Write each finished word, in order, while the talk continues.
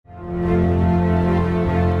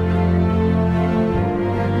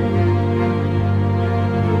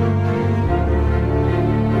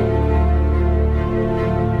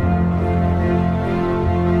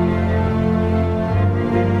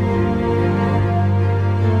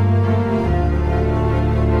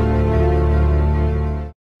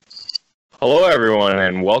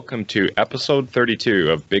everyone, and welcome to episode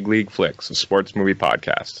 32 of Big League Flicks, a sports movie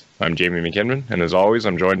podcast. I'm Jamie McKinnon, and as always,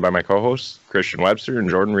 I'm joined by my co-hosts, Christian Webster and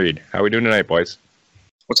Jordan Reed. How are we doing tonight, boys?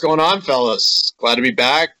 What's going on, fellas? Glad to be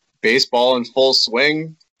back. Baseball in full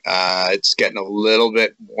swing. It's getting a little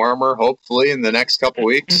bit warmer, hopefully, in the next couple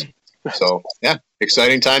weeks. So, yeah,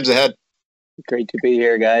 exciting times ahead. Great to be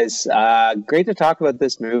here, guys. Great to talk about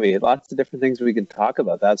this movie. Lots of different things we can talk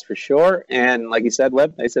about, that's for sure. And like you said,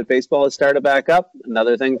 Webb, I said baseball has started back up.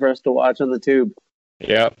 Another thing for us to watch on the tube.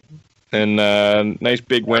 Yeah, and nice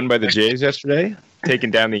big win by the Jays yesterday,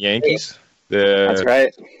 taking down the Yankees. That's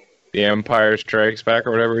right. The Empire Strikes Back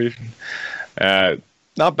or whatever.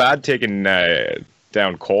 Not bad taking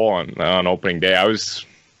down Cole on opening day.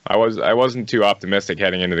 I wasn't too optimistic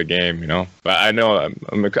heading into the game, you know. But I know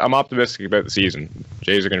I'm optimistic about the season.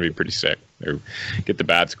 Jays are going to be pretty sick. They get the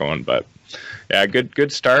bats going, but yeah,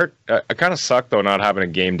 good start. I kind of suck though not having a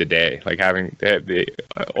game today. Like they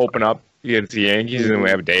open up against the Yankees and then we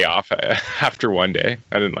have a day off after one day.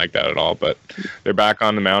 I didn't like that at all. But they're back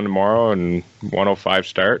on the mound tomorrow and 1:05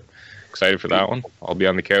 start. Excited for that one. I'll be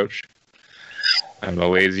on the couch. Having a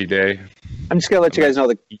lazy day. I'm just gonna let you guys know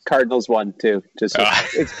the Cardinals won too.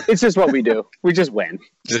 It's just what we do. We just win.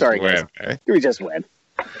 Sorry, guys. We just win.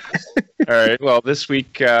 All right. Well, this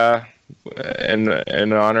week, in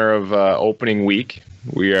honor of opening week,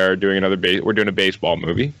 we are doing we're doing a baseball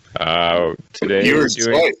movie. Today Viewers'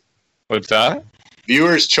 choice. What's that?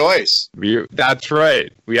 Viewers' choice. That's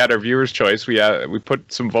right. We had our viewers' choice. We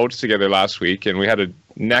put some votes together last week, and we had a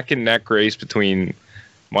neck and neck race between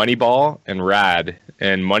Moneyball and Rad,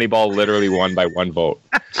 and Moneyball literally won by one vote.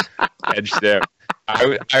 Edged out.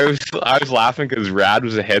 I was laughing because Rad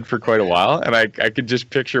was ahead for quite a while, and I could just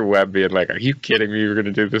picture Webb being like, "Are you kidding me? You're going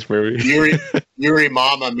to do this movie?" Yuri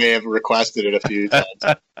Mama may have requested it a few times.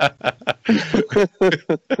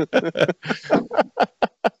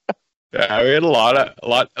 Yeah, we had a lot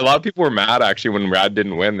of people were mad actually when Rad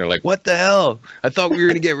didn't win. They're like, "What the hell? I thought we were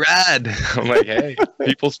gonna get Rad." I'm like, "Hey,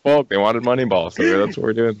 people spoke. They wanted Moneyball, so that's what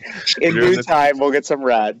we're doing." In due time, we'll get some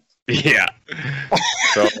Rad. Yeah.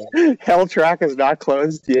 So Hell Track is not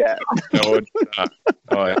closed yet. No, it's not.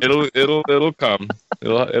 Oh, it'll come.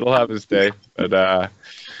 It'll have its day. But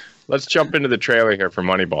let's jump into the trailer here for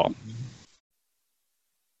Moneyball.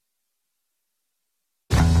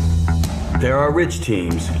 There are rich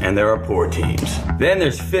teams, and there are poor teams. Then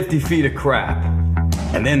there's 50 feet of crap.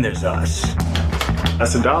 And then there's us.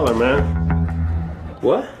 That's $1, man.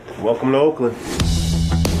 What? Welcome to Oakland.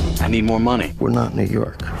 I need more money. We're not New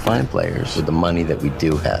York. Find players with the money that we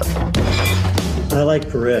do have. I like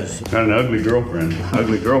Perez. Got an ugly girlfriend.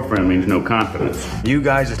 Ugly girlfriend means no confidence. You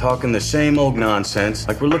guys are talking the same old nonsense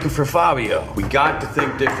like we're looking for Fabio. We got to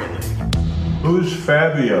think differently. Who's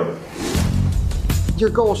Fabio? Your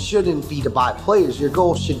goal shouldn't be to buy players. Your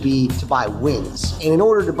goal should be to buy wins. And in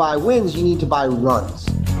order to buy wins, you need to buy runs.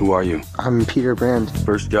 Who are you? I'm Peter Brand.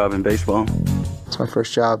 First job in baseball? It's my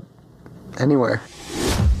first job anywhere.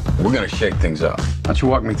 We're gonna shake things up. Why don't you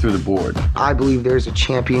walk me through the board? I believe there's a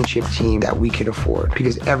championship team that we could afford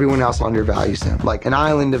because everyone else undervalues them, like an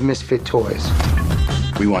island of misfit toys.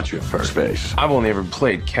 We want you at first base. I've only ever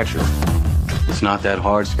played catcher. It's not that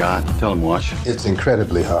hard, Scott. Tell him, Wash. It's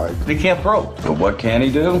incredibly hard. He can't throw. But what can he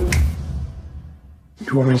do? Do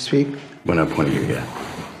you want me to speak? What point do you get?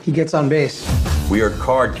 He gets on base. We are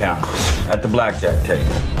card counters at the blackjack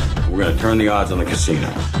table. We're gonna turn the odds on the casino.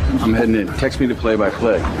 I'm heading in. Text me the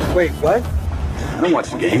play-by-play. Wait, what? I don't watch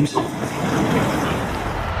the games.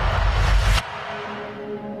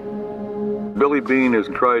 Billy Beane has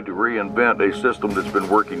tried to reinvent a system that's been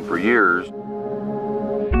working for years.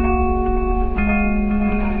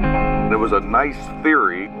 It was a nice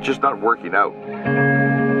theory, just not working out.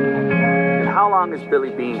 And how long is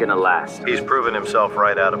Billy Beane gonna last? He's proven himself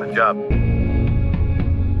right out of a job.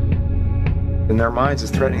 In their minds,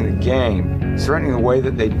 it's threatening the game. It's threatening the way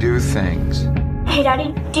that they do things. Hey,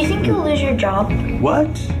 Daddy, do you think you'll lose your job? What?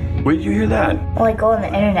 Where did you hear that? Well, I go on the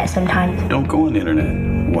internet sometimes. Don't go on the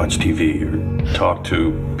internet. Watch TV or talk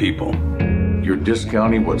to people. You're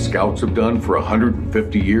discounting what scouts have done for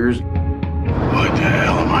 150 years? What the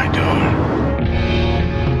hell am I doing?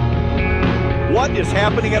 What is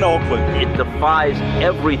happening in Oakland? It defies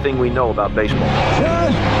everything we know about baseball.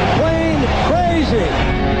 Just plain crazy.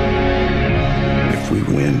 If we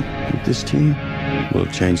win with this team, we'll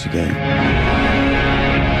change the game.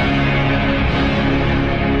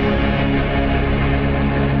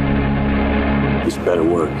 This better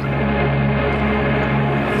work.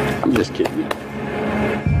 I'm just kidding you.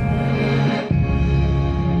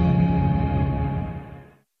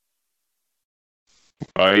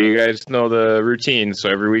 Well, you guys know the routine. So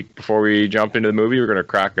every week before we jump into the movie, we're going to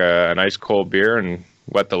crack a nice cold beer and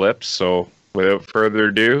wet the lips. So without further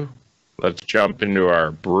ado, let's jump into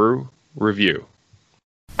our brew review.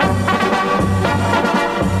 Bier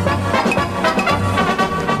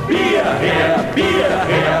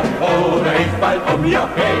her, oh, da ist bald um mir,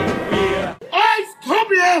 hey, Bier. Ice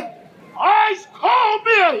cold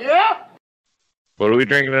beer, yeah? What are we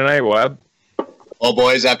drinking tonight, Webb? Well,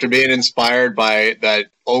 boys, after being inspired by that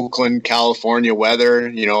Oakland, California weather,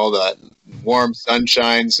 you know, the warm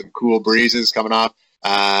sunshine, some cool breezes coming off,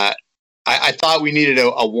 I thought we needed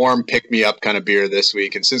a warm pick-me-up kind of beer this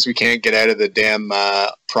week. And since we can't get out of the damn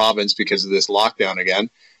province because of this lockdown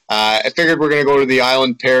again, I figured we're going to go to the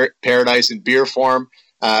Island Paradise in beer form.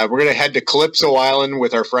 We're going to head to Calypso Island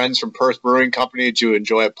with our friends from Perth Brewing Company to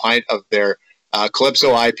enjoy a pint of their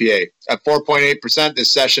Calypso IPA. At 4.8%,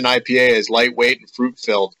 this session IPA is lightweight and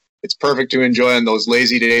fruit-filled. It's perfect to enjoy on those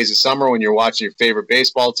lazy days of summer when you're watching your favorite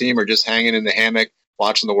baseball team or just hanging in the hammock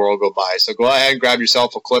watching the world go by. So go ahead and grab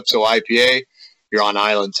yourself a Calypso IPA. You're on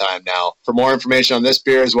island time now. For more information on this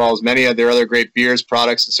beer, as well as many of their other great beers,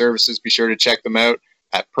 products, and services, be sure to check them out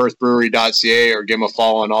at perthbrewery.ca or give them a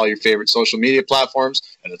follow on all your favorite social media platforms.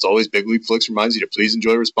 And as always, Big League Flicks reminds you to please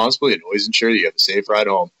enjoy responsibly and always ensure that you have a safe ride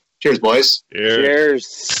home. Cheers, boys.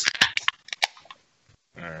 Cheers.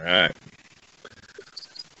 All right.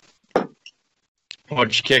 Why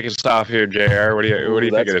don't you kick us off here, JR? What do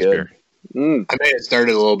you think of this beer? I may have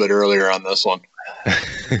started a little bit earlier on this one.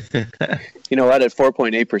 You know what? At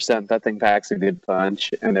 4.8%, that thing packs a good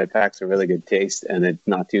punch, and it packs a really good taste, and it's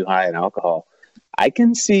not too high in alcohol. I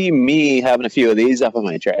can see me having a few of these up on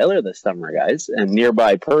my trailer this summer, guys. And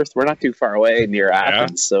nearby Perth, we're not too far away near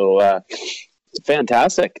Athens, so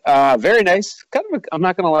fantastic. Very nice. I'm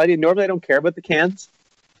not going to lie to you. Normally, I don't care about the cans.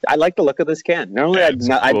 I like the look of this can. Normally,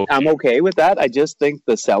 cool. I'm okay with that. I just think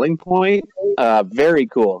the selling point, very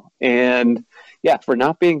cool. And yeah, for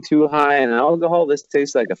not being too high in alcohol, this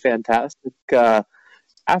tastes like a fantastic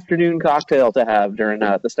afternoon cocktail to have during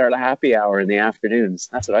the start of happy hour in the afternoons.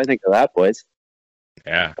 That's what I think of that, boys.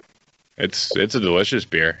 Yeah, it's a delicious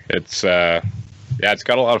beer. It's it's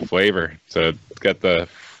got a lot of flavor. So it's got the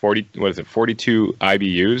 42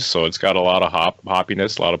 IBUs. So it's got a lot of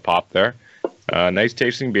hoppiness, a lot of pop there. Nice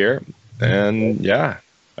tasting beer, and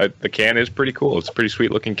the can is pretty cool. It's a pretty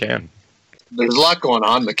sweet looking can. There's a lot going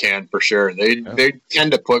on in the can for sure. They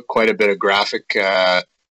tend to put quite a bit of graphic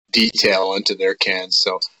detail into their cans.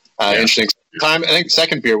 So interesting time. I think the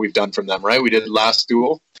second beer we've done from them, right? We did Last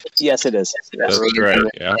Duel. Yes, it is. That's right.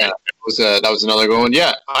 Yeah. That was another good one.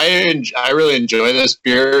 Yeah, I really enjoy this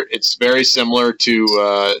beer. It's very similar to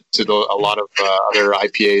a lot of other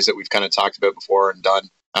IPAs that we've kind of talked about before and done.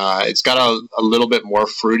 It's got a little bit more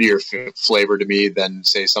fruitier flavor to me than,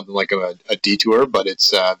 say, something like a Detour, but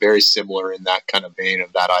it's very similar in that kind of vein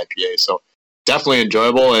of that IPA. So definitely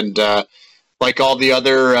enjoyable. And like all the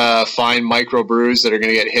other fine micro brews that are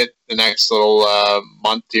going to get hit the next little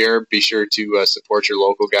month here, be sure to support your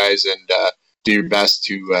local guys and do your best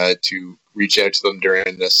to reach out to them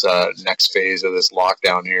during this next phase of this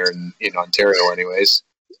lockdown here in Ontario anyways.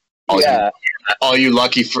 All you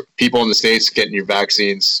lucky people in the States getting your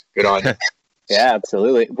vaccines. Good on you. Yeah,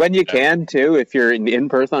 absolutely. When you can, too, if you're in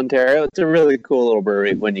Perth, Ontario, it's a really cool little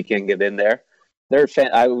brewery when you can get in there. They're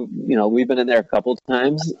we've been in there a couple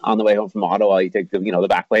times on the way home from Ottawa. You take the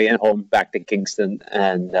back way and home back to Kingston,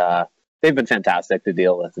 and they've been fantastic to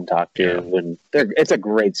deal with and talk to. And it's a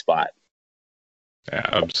great spot. Yeah,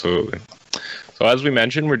 absolutely. So as we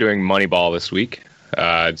mentioned, we're doing Moneyball this week.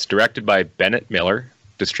 It's directed by Bennett Miller.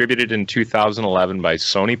 Distributed in 2011 by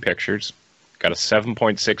Sony Pictures, got a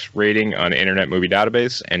 7.6 rating on Internet Movie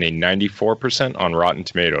Database and a 94% on Rotten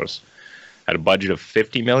Tomatoes. Had a budget of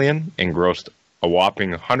 $50 million and grossed a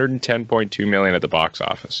whopping $110.2 million at the box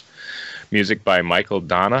office. Music by Michael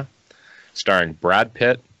Dana, starring Brad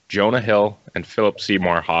Pitt, Jonah Hill, and Philip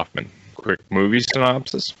Seymour Hoffman. Quick movie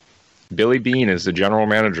synopsis. Billy Beane is the general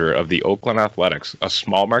manager of the Oakland Athletics, a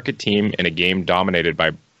small market team in a game dominated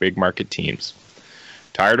by big market teams.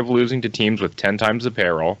 Tired of losing to teams with 10 times the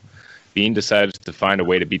payroll, Beane decides to find a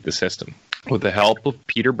way to beat the system. With the help of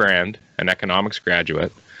Peter Brand, an economics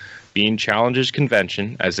graduate, Beane challenges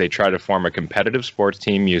convention as they try to form a competitive sports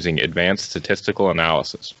team using advanced statistical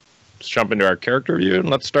analysis. Let's jump into our character review, and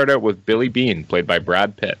let's start out with Billy Beane, played by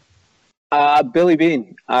Brad Pitt. Billy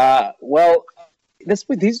Beane.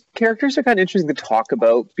 These characters are kind of interesting to talk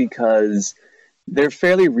about because they're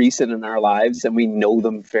fairly recent in our lives and we know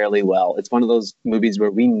them fairly well. It's one of those movies where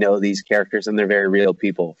we know these characters and they're very real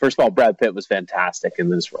people. First of all, Brad Pitt was fantastic in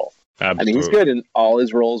this role. Absolutely. I mean, he's good in all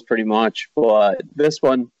his roles pretty much, but this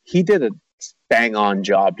one, he did a bang on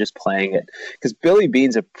job just playing it. Because Billy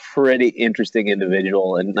Beane's a pretty interesting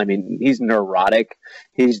individual. And I mean, he's neurotic,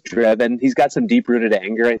 he's driven, he's got some deep rooted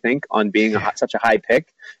anger, I think, on being such a high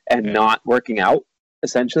pick and not working out.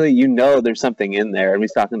 Essentially, there's something in there. And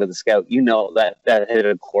he's talking to the scout, that hit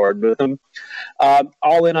a chord with him.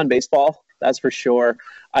 All in on baseball, that's for sure.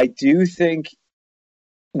 I do think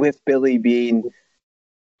with Billy Beane,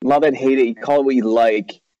 love it, hate it, you call it what you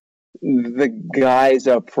like, the guy's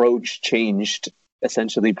approach changed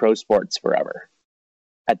essentially pro sports forever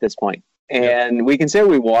at this point. And we can say what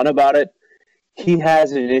we want about it. He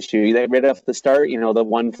has an issue. Right off the start, the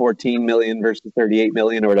 114 million versus 38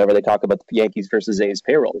 million or whatever, they talk about the Yankees versus A's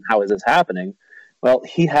payroll. How is this happening? Well,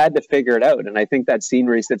 he had to figure it out. And I think that scene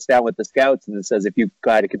where he sits down with the scouts and says, if you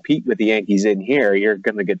got to compete with the Yankees in here, you're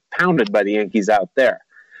going to get pounded by the Yankees out there.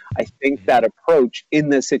 I think that approach in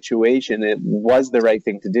this situation, it was the right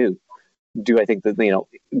thing to do. Do I think that,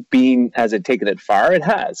 Beane, has it taken it far? It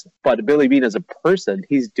has. But Billy Beane as a person,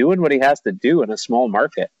 he's doing what he has to do in a small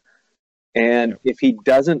market. And if he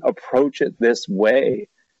doesn't approach it this way,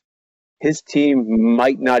 his team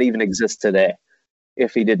might not even exist today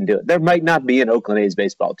if he didn't do it. There might not be an Oakland A's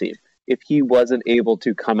baseball team if he wasn't able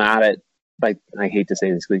to come at it by, I hate to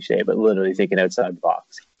say this cliche, but literally thinking outside the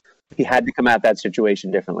box. He had to come at that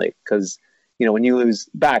situation differently because, when you lose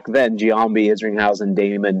back then, Giambi, Isringhausen,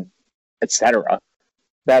 Damon, etc.,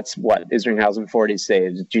 that's what Isringhausen 40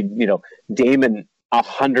 saves. Damon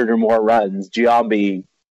 100 or more runs, Giambi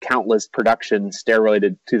countless production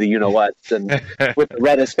steroided to the you-know-what, and with the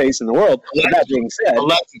reddest face in the world. That being said,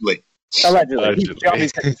 allegedly.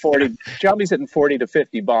 Giambi's hitting 40 to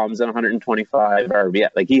 50 bombs and 125 RBI.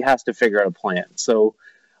 Like, he has to figure out a plan. So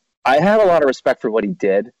I have a lot of respect for what he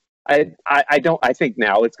did. I think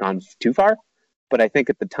now it's gone too far, but I think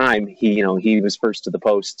at the time he was first to the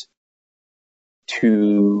post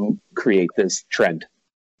to create this trend,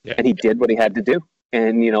 and he did what he had to do,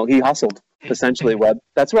 and he hustled. Essentially,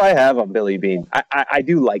 that's what I have on Billy Beane. I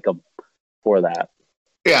do like him for that.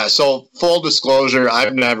 Yeah. So full disclosure,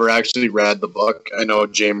 I've never actually read the book. I know,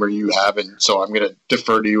 Jamer, you haven't, so I'm going to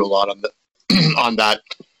defer to you a lot on that.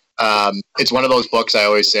 It's one of those books I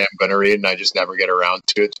always say I'm going to read, and I just never get around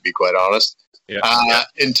to it, to be quite honest.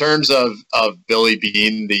 In terms of Billy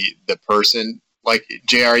Beane, the person, like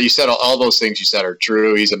JR, you said all those things you said are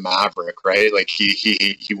true. He's a maverick, right? Like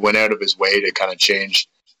he went out of his way to kind of change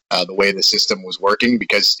the way the system was working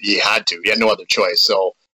because he had to. He had no other choice.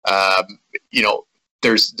 So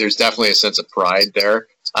there's definitely a sense of pride there.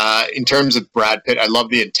 In terms of Brad Pitt, I love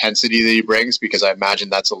the intensity that he brings because I imagine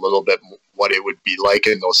that's a little bit what it would be like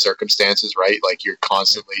in those circumstances, right? Like you're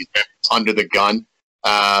constantly under the gun.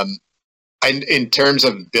 And in terms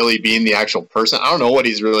of Billy Beane, the actual person, I don't know what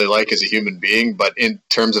he's really like as a human being, but in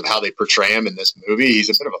terms of how they portray him in this movie, he's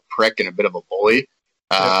a bit of a prick and a bit of a bully.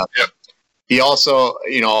 He also,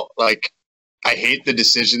 I hate the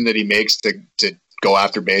decision that he makes to go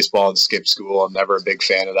after baseball and skip school. I'm never a big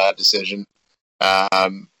fan of that decision.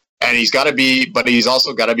 And he's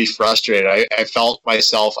also got to be frustrated. I felt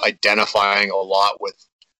myself identifying a lot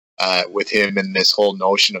with him in this whole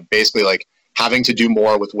notion of basically like having to do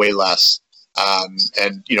more with way less.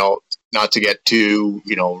 And not to get too,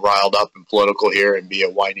 riled up and political here and be a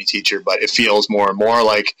whiny teacher, but it feels more and more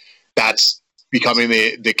like that's becoming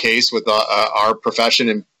the case with our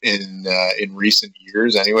profession in recent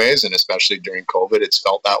years anyways, and especially during COVID, it's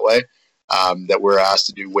felt that way, that we're asked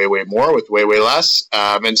to do way more with way less.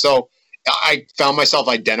 And so I found myself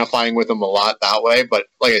identifying with him a lot that way. But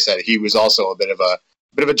like I said, he was also a bit of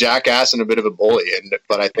a jackass and a bit of a bully.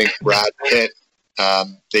 But I think Brad Pitt,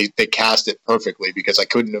 they cast it perfectly because I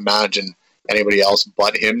couldn't imagine anybody else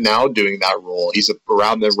but him now doing that role. He's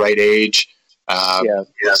around the right age.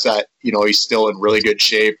 He's still in really good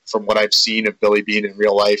shape from what I've seen of Billy Beane in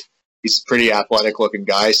real life. He's a pretty athletic looking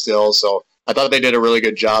guy still. So I thought they did a really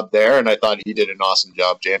good job there, and I thought he did an awesome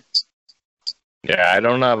job, James. Yeah, I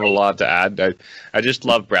don't have a lot to add. I just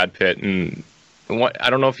love Brad Pitt, and I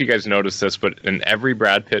don't know if you guys noticed this, but in every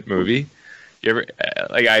Brad Pitt movie, you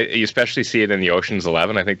especially see it in the Ocean's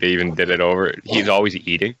 11. I think they even did it over. He's always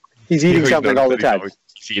eating. He's eating something all the time.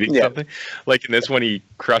 He's eating something. Like in this one, he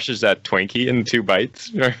crushes that Twinkie in 2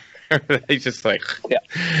 bites. He's just like,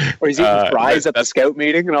 or he's eating fries at the scout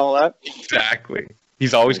meeting and all that. Exactly.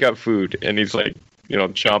 He's always got food, and he's like,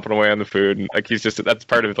 chomping away on the food, and like that's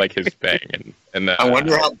part of like his thing. And I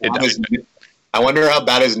wonder how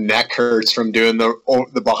bad his neck hurts from doing the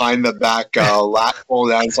behind the back lat pull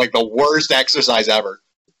down. It's like the worst exercise ever.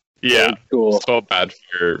 Yeah, cool. So bad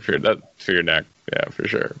for your neck. Yeah, for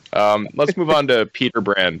sure. Let's move on to Peter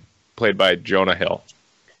Brand, played by Jonah Hill.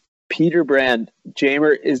 Peter Brand,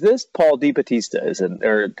 Jamer, is this Paul DiBattista? Is it,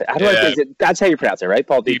 or how do I? Is it? That's how you pronounce it, right?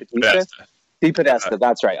 Paul DiBattista. DiPodesta,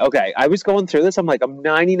 that's right. Okay, I was going through this. I'm like, I'm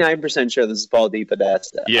 99% sure this is Paul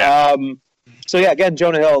DiPodesta. Yeah. So yeah, again,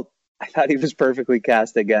 Jonah Hill. I thought he was perfectly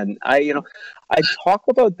cast again. I talk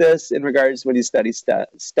about this in regards to when you study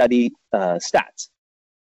stats.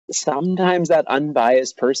 Sometimes that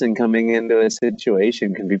unbiased person coming into a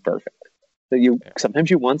situation can be perfect. So sometimes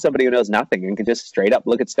you want somebody who knows nothing and can just straight up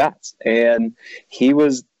look at stats. And he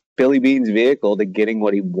was Billy Beane's vehicle to getting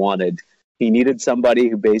what he wanted. He needed somebody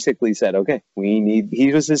who basically said, okay,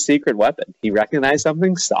 he was his secret weapon. He recognized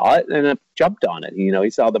something, saw it, and jumped on it. He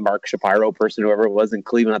saw the Mark Shapiro person, whoever it was in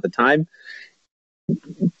Cleveland at the time,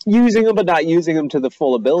 using him, but not using him to the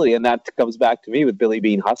full ability. And that comes back to me with Billy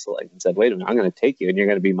Beane hustling and said, wait a minute, I'm going to take you and you're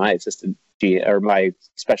going to be my assistant GM or my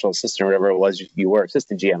special assistant or whatever it was you were.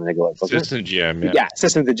 Assistant GM, I think it was. Assistant GM, yeah. Yeah,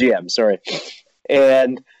 assistant to GM, sorry.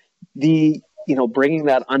 And bringing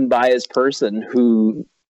that unbiased person who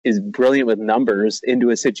is brilliant with numbers into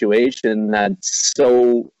a situation that's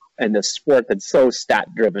and a sport that's so stat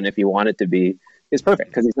driven, if you want it to be, is perfect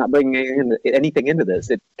because he's not bringing anything into this.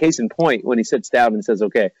 Case in point, when he sits down and says,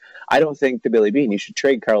 okay, I don't think to Billy Beane you should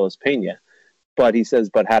trade Carlos Pena. But he says,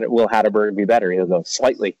 but will Hatterberg be better? He'll go,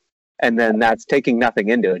 slightly. And then that's taking nothing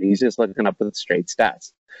into it. He's just looking up with straight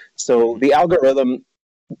stats. So the algorithm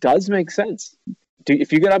does make sense.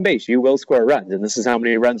 If you get on base, you will score runs. And this is how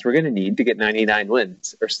many runs we're going to need to get 99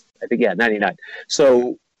 wins. Or I think, 99.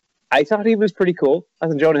 So I thought he was pretty cool. I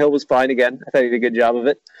think Jonah Hill was fine again. I thought he did a good job of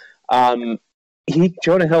it.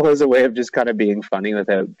 Jonah Hill has a way of just kind of being funny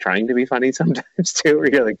without trying to be funny sometimes too,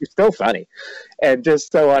 where you're like, you're still funny. And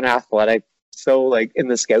just so unathletic. So like in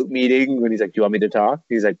the scout meeting when he's like, do you want me to talk?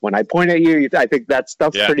 He's like, when I point at you, I think that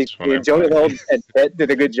stuff's pretty cool. Jonah Hill and Pitt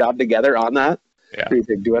did a good job together on that. Yeah. He's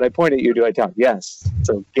like, do I point at you? Do I talk? Yes.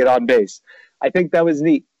 So get on base. I think that was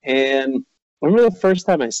neat. And I remember the first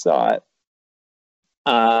time I saw it,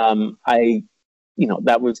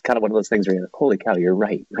 that was kind of one of those things where you're like, holy cow, you're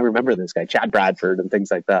right. I remember this guy, Chad Bradford and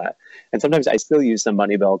things like that. And sometimes I still use some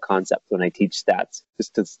Moneyball concept when I teach stats,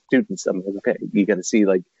 just to students. I'm like, okay, you got to see,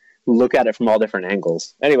 look at it from all different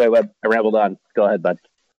angles. Anyway, Webb, I rambled on. Go ahead, bud.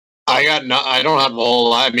 I don't have a whole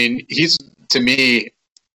lot. I mean, he's, to me,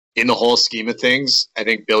 in the whole scheme of things, I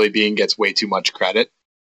think Billy Beane gets way too much credit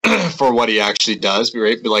for what he actually does.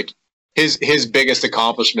 Right? But like his biggest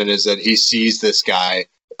accomplishment is that he sees this guy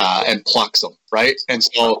and plucks him, right? And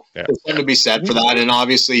so there's something to be said for that. And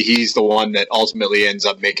obviously, he's the one that ultimately ends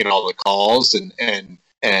up making all the calls and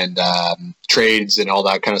trades and all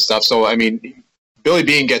that kind of stuff. So I mean, Billy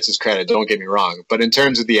Beane gets his credit. Don't get me wrong, but in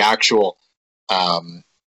terms of the actual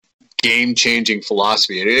game-changing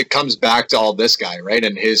philosophy, it comes back to all this guy, right?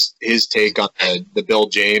 And his take on the Bill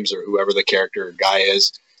James or whoever the character guy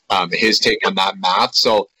is, his take on that math.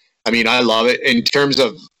 So, I mean, I love it. In terms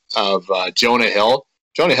of Jonah Hill,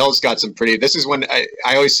 Jonah Hill's got some pretty. This is when I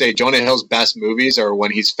always say Jonah Hill's best movies are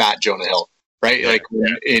when he's fat Jonah Hill, right? Like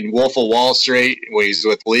in Wolf of Wall Street, when he's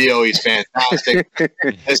with Leo, he's fantastic.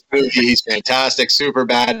 This movie, he's fantastic. Super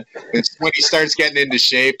bad. It's when he starts getting into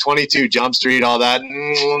shape, 22 Jump Street, all that.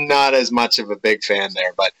 Not as much of a big fan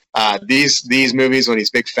there, but these movies when he's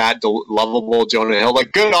big, fat, lovable Jonah Hill,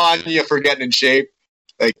 like good on you for getting in shape.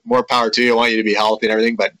 Like more power to you. I want you to be healthy and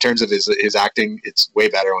everything, but in terms of his acting, it's way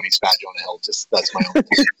better when he's fat Jonah Hill. Just that's my own.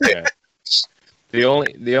 Yeah.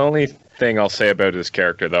 The only thing I'll say about his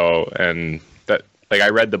character though, and that I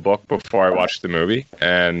read the book before I watched the movie,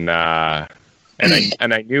 and I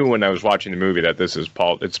knew when I was watching the movie that this is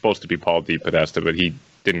Paul. It's supposed to be Paul DiPodesta, but he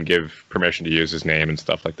didn't give permission to use his name and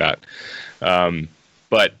stuff like that.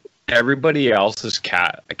 But everybody else is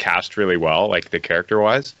cast really well, like the character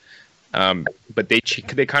wise. But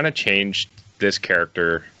they kind of changed this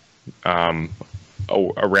character around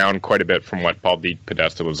quite a bit from what Paul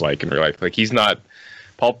DiPodesta was like in real life. Like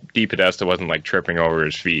Paul DiPodesta wasn't like tripping over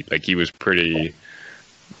his feet. Like he was pretty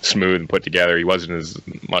smooth and put together. He wasn't as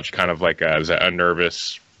much kind of like as a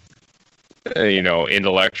nervous,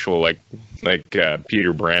 intellectual like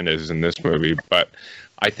Peter Brand is in this movie. But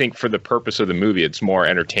I think for the purpose of the movie, it's more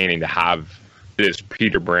entertaining to have this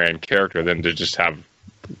Peter Brand character than to just have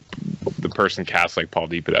the person cast like Paul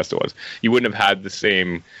DiPodesta was. You wouldn't have had the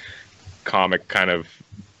same comic kind of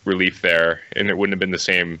relief there, and it wouldn't have been the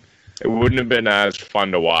same. It wouldn't have been as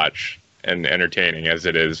fun to watch and entertaining as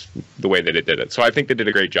it is the way that it did it. So I think they did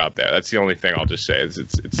a great job there. That's the only thing I'll just say is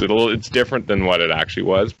it's different than what it actually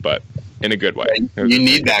was, but in a good way. You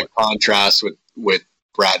need that contrast with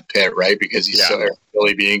Brad Pitt, right? Because he's so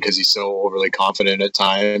Billy Beane, because he's so overly confident at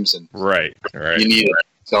times, and right. You need it.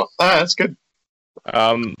 So that's good.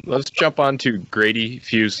 Let's jump on to Grady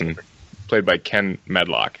Fuson, played by Ken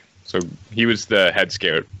Medlock. So he was the head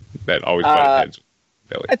scout that always butted heads with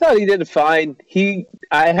Billy. I thought he did fine.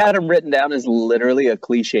 I had him written down as literally a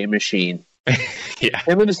cliche machine. Yeah.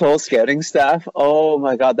 Him and his whole scouting staff. Oh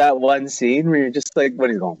my God, that one scene where you're just like, when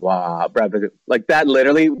he's going, wow, Brad Pitt. Like that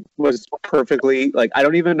literally was perfectly, like, I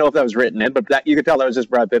don't even know if that was written in, but that you could tell that was just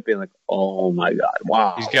Brad Pitt being like, oh my God,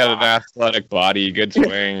 wow. He's got an athletic body, good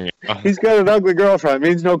swing. He's got an ugly girlfriend. It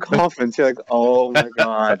means no confidence. You're like, oh my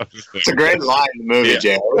God. It's a great line in the movie,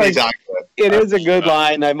 Jay. What are you talking about? It is a good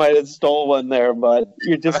line. I might have stole one there, but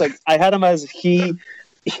you're just like, I had him as he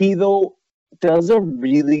though does a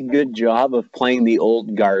really good job of playing the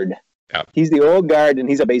old guard. Yeah. He's the old guard and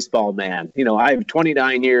he's a baseball man. You know, I have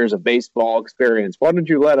 29 years of baseball experience. Why don't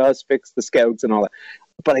you let us fix the scouts and all that?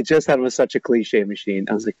 But I just thought it was such a cliche machine.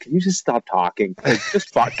 I was like, can you just stop talking? Like,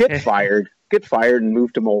 just get fired. Get fired and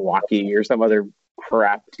move to Milwaukee or some other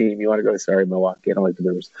crap team you want to go. Sorry, Milwaukee. I don't like the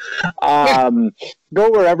Brewers.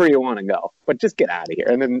 Go wherever you want to go, but just get out of here.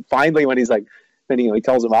 And then finally, when he's like, then he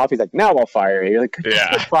tells him off. He's like, now I'll fire you. You're like,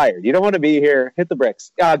 just get fired. You don't want to be here. Hit the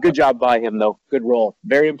bricks. Good job by him, though. Good role.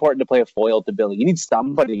 Very important to play a foil to Billy. You need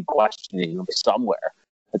somebody questioning him somewhere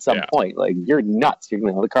at some point. Like, you're nuts. You're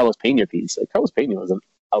going to the Carlos Pena piece. Like, Carlos Pena was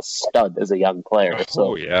a stud as a young player.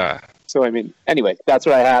 So, yeah. So, I mean, anyway, that's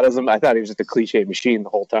what I had as him. I thought he was just a cliche machine the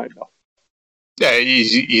whole time, though. Yeah,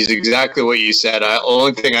 he's exactly what you said. The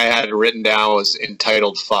only thing I had written down was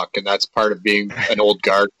entitled fuck, and that's part of being an old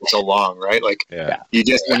guard for so long, right? Like, you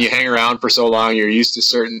just, when you hang around for so long, you're used to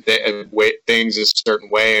certain things a certain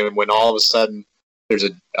way, and when all of a sudden there's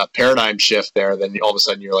a paradigm shift there, then all of a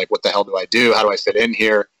sudden you're like, what the hell do I do? How do I fit in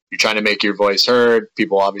here? You're trying to make your voice heard.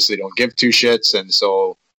 People obviously don't give two shits, and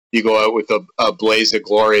so you go out with a blaze of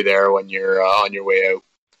glory there when you're on your way out.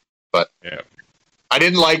 But I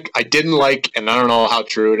didn't like, and I don't know how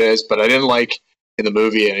true it is, but I didn't like in the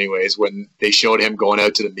movie anyways, when they showed him going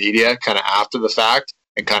out to the media kind of after the fact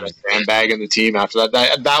and kind of sandbagging the team after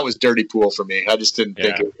that. That was dirty pool for me. I just didn't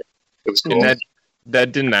think it was cool. And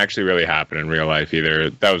that didn't actually really happen in real life either.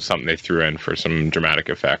 That was something they threw in for some dramatic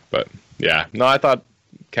effect. But yeah, no, I thought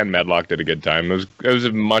Ken Medlock did a good time. It was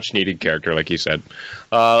a much needed character, like you said.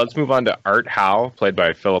 Let's move on to Art Howe, played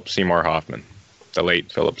by Philip Seymour Hoffman, the late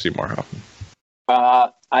Philip Seymour Hoffman.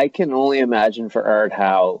 I can only imagine for Art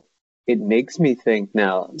Howe. It makes me think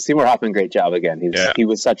now. Seymour Hoffman, great job again. He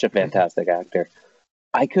was such a fantastic actor.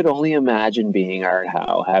 I could only imagine being Art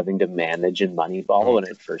Howe, having to manage in Moneyball when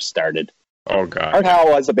it first started. Oh God! Art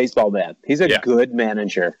Howe was a baseball man. He's a good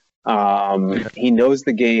manager. He knows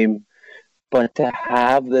the game, but to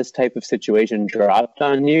have this type of situation dropped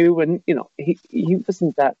on you, and he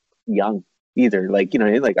wasn't that young either. Like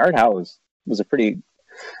Art Howe was a pretty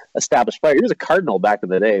established player. He was a Cardinal back in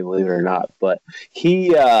the day, believe it or not. But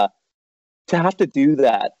to have to do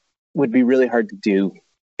that would be really hard to do.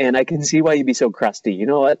 And I can see why you'd be so crusty. You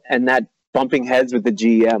know what? And that bumping heads with the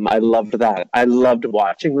GM, I loved that. I loved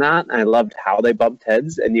watching that. I loved how they bumped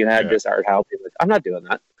heads. And you had just Art Howe being like, I'm not doing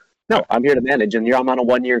that. No, I'm here to manage. And I'm on a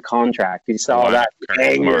 1-year contract. You saw that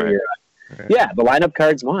anger. Yeah, the lineup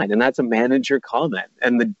card's mine. And that's a manager comment.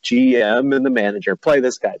 And the GM and the manager, play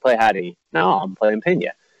this guy, play Hattie. No, I'm playing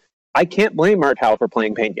Pena. I can't blame Art Howe for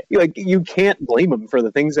playing Pena. You can't blame him for the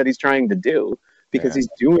things that he's trying to do because he's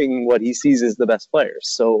doing what he sees as the best players.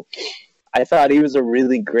 So I thought he was a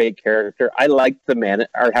really great character. I liked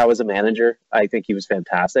Art Howe as a manager. I think he was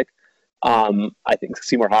fantastic. I think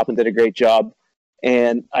Seymour Hoffman did a great job.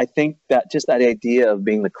 And I think that just that idea of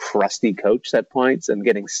being the crusty coach at points and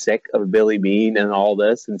getting sick of Billy Beane and all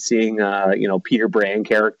this and seeing, Peter Brand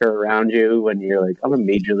character around you when you're like, I'm a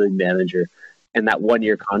major league manager. And that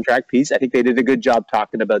 1-year contract piece, I think they did a good job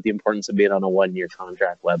talking about the importance of being on a 1-year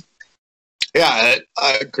contract, Webb. Yeah,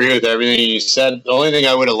 I agree with everything you said. The only thing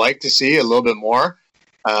I would have liked to see a little bit more,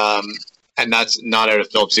 and that's not out of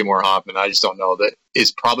Philip Seymour Hoffman, I just don't know, that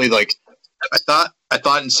is probably like, I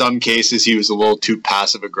thought in some cases he was a little too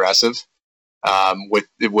passive aggressive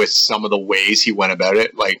with some of the ways he went about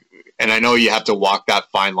it. Like, and I know you have to walk that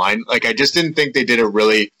fine line. Like, I just didn't think they did a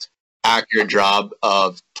really accurate job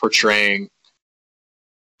of portraying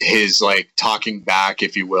his talking back,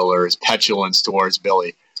 if you will, or his petulance towards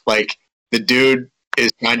Billy. Like, the dude is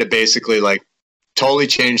kind of basically totally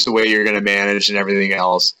changed the way you're going to manage and everything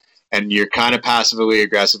else. And you're kind of passively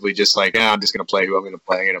aggressively just like, I'm just going to play who I'm going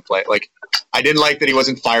to play. Like, I didn't like that he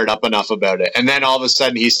wasn't fired up enough about it. And then all of a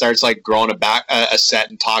sudden he starts growing a set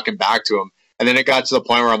and talking back to him. And then it got to the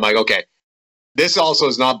point where I'm like, okay, this also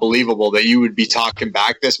is not believable that you would be talking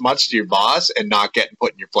back this much to your boss and not getting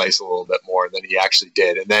put in your place a little bit more than he actually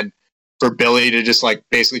did. And then for Billy to just like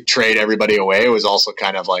basically trade everybody away was also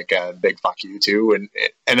kind of like a big fuck you too.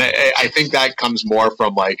 And I think that comes more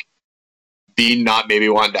from like Bean not maybe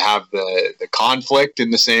wanting to have the conflict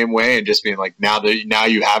in the same way and just being like, now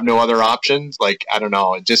you have no other options. Like, I don't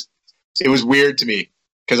know. It was weird to me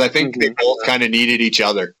because I think they both kind of needed each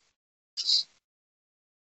other.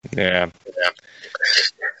 Yeah.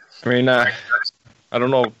 I mean, I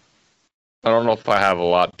don't know if I have a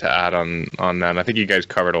lot to add on that. I think you guys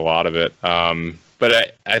covered a lot of it.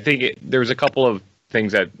 But I think there was a couple of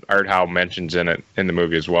things that Art Howe mentions in the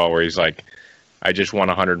movie as well, where he's like, I just won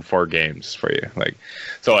 104 games for you. Like,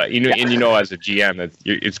 so, and you know, as a GM, that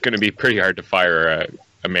it's going to be pretty hard to fire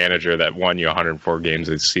a manager that won you 104 games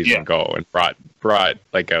this season ago and brought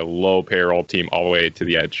like a low payroll team all the way to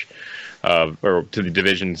the edge or to the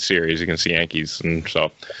division series against the Yankees. And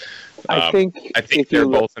so I think they're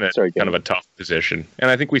both in kind of a tough position. And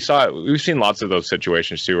I think we've seen lots of those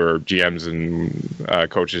situations too, where GMs and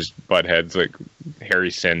coaches butt heads, like Harry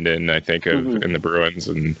Sinden, I think, in the Bruins,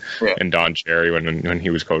 and Don Cherry when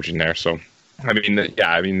he was coaching there. So, I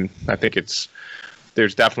mean, I think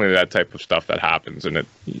there's definitely that type of stuff that happens, and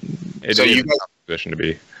it's a tough position to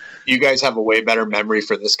be. You guys have a way better memory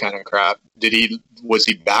for this kind of crap. Was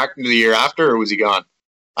he back the year after, or was he gone?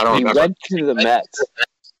 I don't remember. He went to the Mets.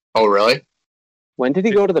 Oh, really? When did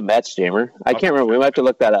he go to the Mets, Jamer? I can't remember. We might have to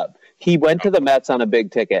look that up. He went to the Mets on a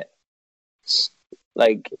big ticket.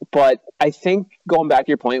 But I think going back to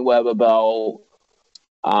your point, Webb, about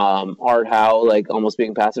Art Howe, like almost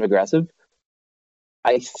being passive aggressive.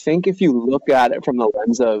 I think if you look at it from the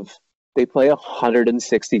lens of they play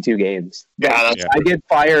 162 games. Yeah, I get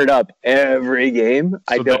fired up every game. So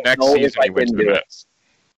I don't know if I can do it.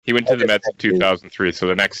 He went to the Mets in 2003, so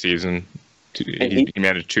the next season he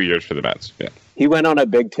managed 2 years for the Mets. Yeah, he went on a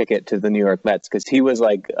big ticket to the New York Mets because he was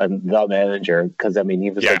like the manager. Because I mean, he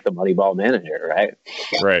was like the Moneyball manager, right?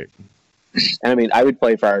 Right. And I mean, I would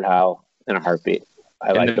play for Art Howe in a heartbeat.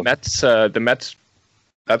 The Mets.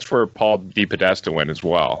 That's where Paul DePodesta went as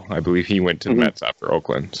well. I believe he went to the Mets after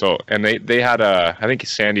Oakland. So, and they had I think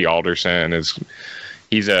Sandy Alderson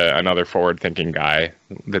he's another forward-thinking guy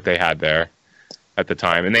that they had there at the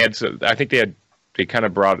time. And they kind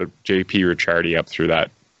of brought J.P. Ricciardi up through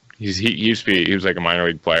that. He was like a minor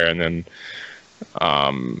league player, and then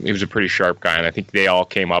he was a pretty sharp guy. And I think they all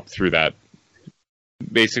came up through that.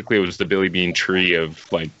 Basically, it was the Billy Bean tree of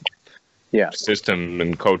like system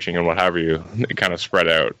and coaching and what have you. It kind of spread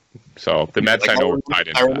out. So the Mets, I know, were tied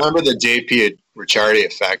into I remember the J.P. Ricciardi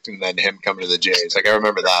effect, and then him coming to the Jays. Like I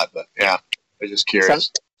remember that, but yeah, I was just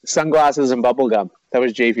curious. Sunglasses and bubble gum. That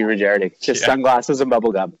was J.P. Ricciardi. Just sunglasses and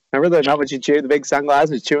bubble gum. Remember the night when you chewed the big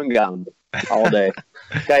sunglasses, chewing gum all day.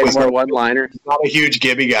 Guy had more one-liner. Not a huge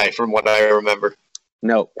Gibby guy, from what I remember.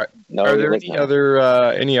 No. Are there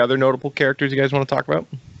any other notable characters you guys want to talk about?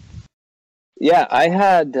 Yeah, I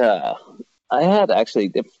had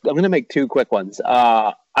actually. I'm going to make two quick ones.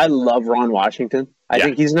 I love Ron Washington. I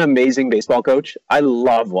think he's an amazing baseball coach. I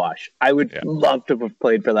love Wash. I would love to have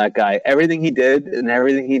played for that guy. Everything he did and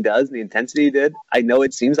everything he does, and the intensity he did. I know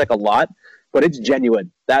it seems like a lot, but it's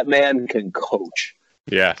genuine. That man can coach.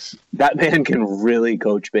 Yes, that man can really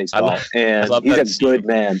coach baseball, and he's a good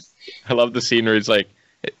man. I love the scene where he's like,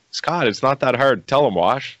 Scott, it's not that hard. Tell him,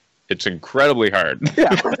 Wash. It's incredibly hard.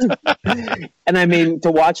 Yeah. And I mean,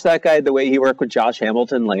 to watch that guy, the way he worked with Josh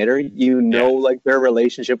Hamilton later, like their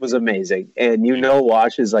relationship was amazing. And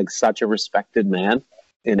Wash is like such a respected man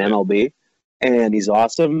in MLB, and he's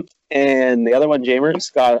awesome. And the other one, Jamer,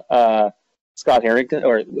 Scott Harrington,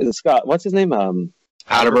 or Scott, what's his name?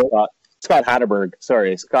 Hatterberg. Scott Hatterberg.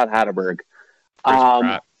 Sorry, Scott Hatterberg.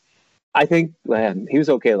 I think, man, he was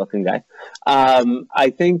an okay looking guy.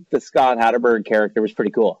 I think the Scott Hatterberg character was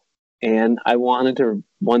pretty cool. And one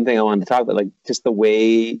thing I wanted to talk about, like just the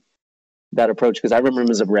way that approach, because I remember him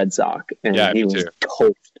as a Red Sox, and he was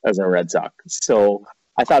coached as a Red Sox. So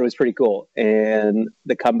I thought it was pretty cool. And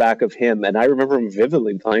the comeback of him, and I remember him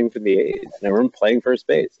vividly playing for the A's, and I remember him playing first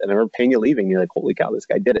base, and I remember Pena leaving. You're like, holy cow, this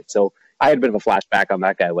guy did it. So I had a bit of a flashback on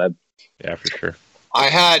that guy, Webb. Yeah, for sure. I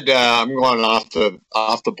had, I'm going off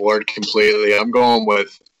the board completely. I'm going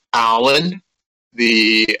with Alan,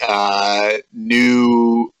 the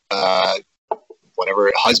new,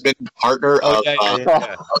 husband, partner of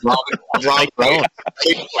Ron Brown.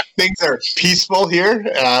 Things are peaceful here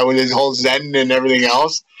with his whole Zen and everything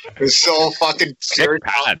else. It was so fucking pure.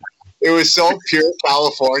 It was so pure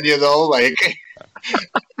California, though. Like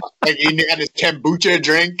he had his kombucha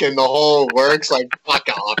drink and the whole works. Like, fuck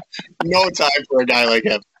off. No time for a guy like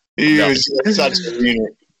him. He was such a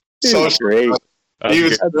wiener. So great. He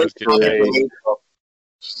was great.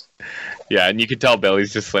 Yeah, and you could tell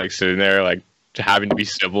Billy's just like sitting there, like having to be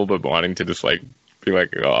civil, but wanting to just like be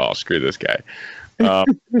like, "Oh, screw this guy."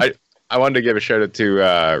 I wanted to give a shout out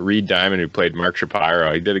to Reed Diamond, who played Mark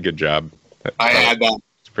Shapiro. He did a good job. I had that.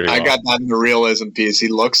 I got that in the realism piece. He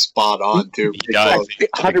looks spot on too. He does.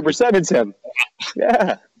 100% it's him.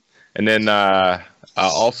 Yeah. And then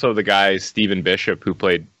also the guy Stephen Bishop, who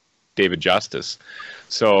played David Justice.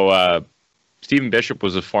 So Stephen Bishop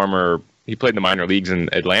was he played in the minor leagues in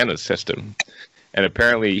Atlanta's system, and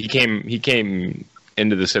apparently he came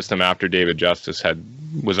into the system after David Justice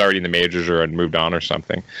was already in the majors or had moved on or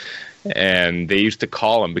something. And they used to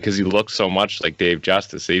call him, because he looked so much like Dave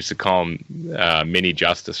Justice, they used to call him Mini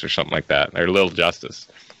Justice or something like that, or Little Justice.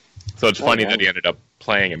 So it's funny that he ended up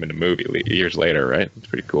playing him in a movie years later, right? It's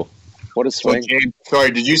pretty cool. What a swing. So, James, sorry,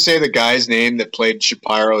 did you say the guy's name that played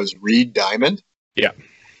Shapiro is Reed Diamond? Yeah.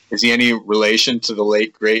 Is he any relation to the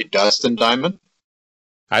late, great Dustin Diamond?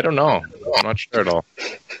 I don't know. I'm not sure at all.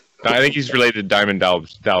 I think he's related to Diamond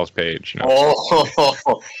Dallas Page. You know?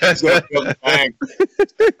 Oh, that's a good bang.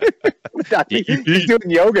 He's doing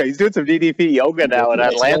yoga. He's doing some DDP yoga now in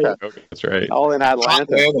Atlanta. That's right. All in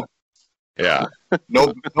Atlanta. Yeah.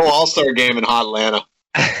 No All-Star game in Hot Atlanta.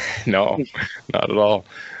 No, not at all.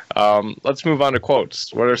 Let's move on to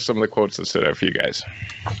quotes. What are some of the quotes that stood out for you guys?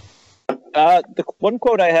 The one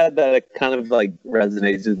quote I had that kind of like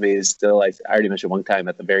resonates with me is still, I already mentioned one time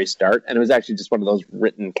at the very start, and it was actually just one of those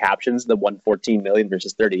written captions, the 114 million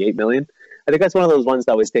versus 38 million. I think that's one of those ones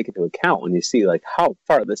that always take into account when you see like how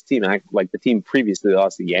far this team, like the team previously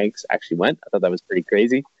lost, the Yanks, actually went. I thought that was pretty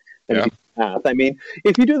crazy. And I mean,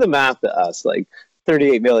 if you do the math to us, like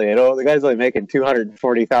 38 million, the guy's only making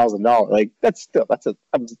 $240,000. Like that's a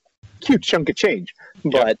huge chunk of change,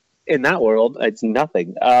 but in that world, it's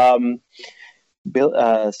nothing. I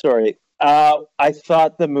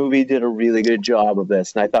thought the movie did a really good job of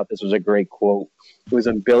this, and I thought this was a great quote. It was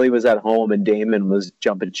when Billy was at home and Damon was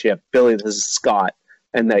jumping ship. Billy, this is Scott,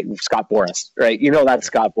 and Scott Boras, right? You know that's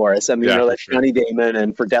Scott Boras. I mean, that's Johnny Damon,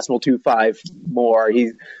 and for decimal 25 more,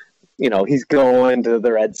 he's going to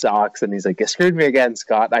the Red Sox, and he's like, "You screwed me again,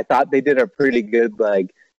 Scott." I thought they did a pretty good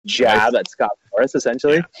jab at Scott Boras,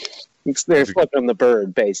 essentially. Yeah. They're flipping him the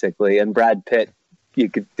bird, basically, and Brad Pitt,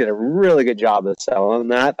 did a really good job of selling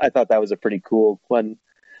that. I thought that was a pretty cool one.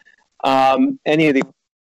 Any of the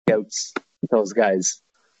outs, those guys,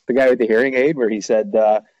 the guy with the hearing aid, where he said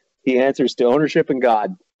he answers to ownership and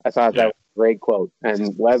God. I thought that was a great quote,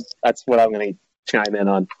 and Webb, that's what I'm going to chime in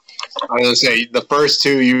on. I was going to say the first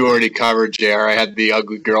two you already covered, JR. I had the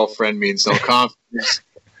ugly girlfriend means no confidence.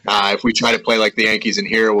 If we try to play like the Yankees in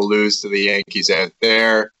here, we'll lose to the Yankees out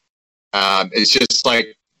there. It's just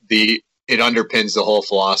like it underpins the whole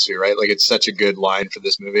philosophy, right? Like it's such a good line for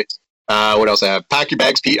this movie. What else I have? Pack your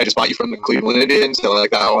bags, Pete. I just bought you from the Cleveland Indians. I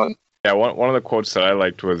like that one. Yeah, one of the quotes that I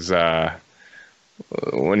liked was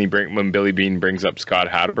when Billy Beane brings up Scott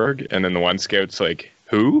Hatterberg, and then the one scout's like,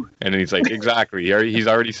 "Who?" And then he's like, "Exactly. He's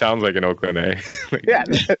already sounds like an Oakland A." Yeah,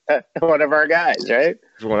 one of our guys, right?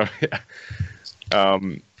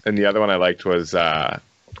 And the other one I liked was, and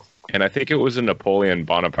I think it was a Napoleon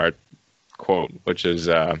Bonaparte quote, which is,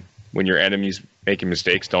 "When your enemy's making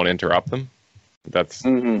mistakes, don't interrupt them." That's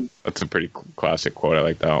a pretty classic quote. I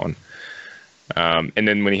like that one. And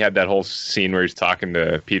then when he had that whole scene where he's talking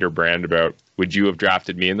to Peter Brand about, "Would you have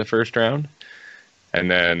drafted me in the first round?" And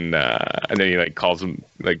then he like calls him,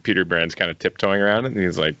 like Peter Brand's kind of tiptoeing around it, and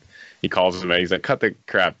he's like, he calls him and he's like, "Cut the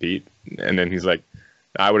crap, Pete." And then he's like,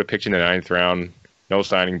 "I would have picked you in the 9th round, no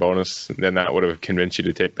signing bonus. Then that would have convinced you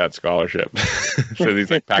to take that scholarship." So he's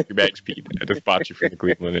like, "Pack your bags, Pete. I just bought you from the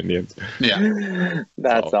Cleveland Indians." Yeah,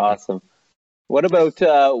 that's awesome. What about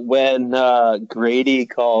when Grady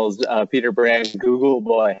calls Peter Brand Google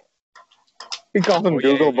Boy? He calls him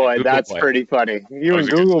Google Boy. Google That's Boy. Pretty funny. You and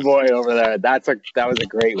Google Boy over there. That was a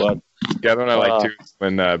great one. The other one I like too is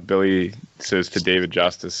when Billy says to David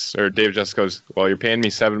Justice, or David Justice goes, "Well, you're paying me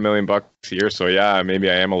 $7 million a year, so yeah, maybe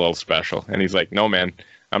I am a little special." And he's like, "No, man,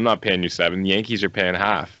 I'm not paying you $7 million. The Yankees are paying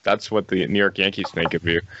half. That's what the New York Yankees think of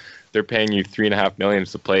you. They're paying you $3.5 million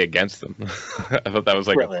to play against them." I thought that was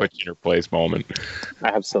like a put in your place moment.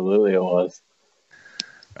 Absolutely, it was.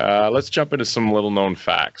 Let's jump into some little known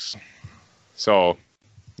facts. So,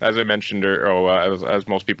 as I mentioned, as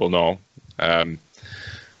most people know,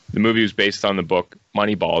 the movie was based on the book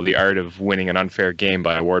Moneyball: The Art of Winning an Unfair Game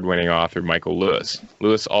by award-winning author Michael Lewis.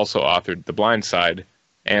 Lewis also authored The Blind Side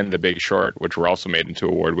and The Big Short, which were also made into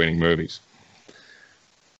award-winning movies.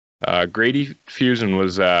 Grady Fuson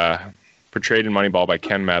was portrayed in Moneyball by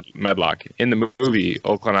Ken Medlock. In the movie,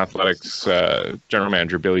 Oakland Athletics general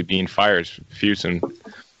manager Billy Beane fires Fuson,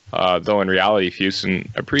 though in reality, Fuson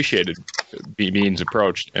appreciated Beans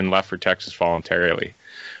approached and left for Texas voluntarily.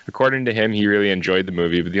 According to him, he really enjoyed the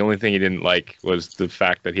movie, but the only thing he didn't like was the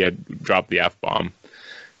fact that he had dropped the F-bomb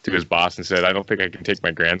to his boss and said, "I don't think I can take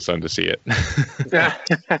my grandson to see it."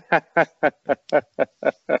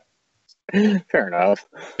 Fair enough.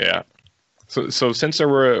 Yeah. So since there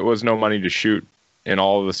was no money to shoot in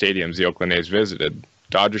all of the stadiums the Oakland A's visited,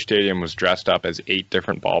 Dodger Stadium was dressed up as 8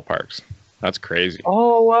 different ballparks. That's crazy.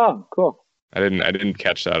 Oh, wow. Cool. I didn't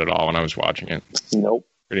catch that at all when I was watching it. Nope.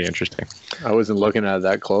 Pretty interesting. I wasn't looking at it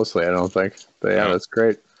that closely, I don't think. But yeah, that's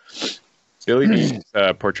great. Billy Beane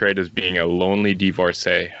portrayed as being a lonely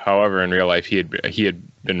divorcee. However, in real life, he had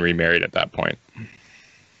been remarried at that point.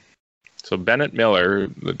 So Bennett Miller,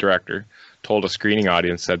 the director, told a screening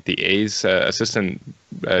audience that the A's assistant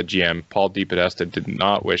GM, Paul DePodesta, did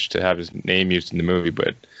not wish to have his name used in the movie,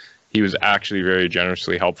 but he was actually very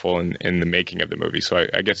generously helpful in the making of the movie. So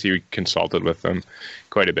I guess he consulted with them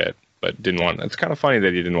quite a bit, but didn't want. It's kind of funny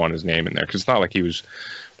that he didn't want his name in there, because it's not like he was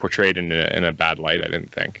portrayed in a bad light, I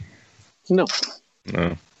didn't think. No.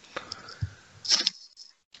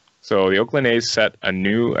 So the Oakland A's set a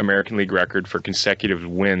new American League record for consecutive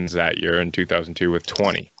wins that year in 2002 with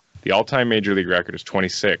 20. The all-time Major League record is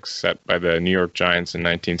 26, set by the New York Giants in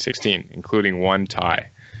 1916, including 1 tie.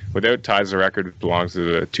 Without ties, the record belongs to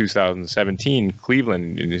the 2017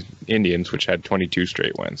 Cleveland Indians, which had 22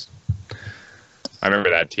 straight wins. I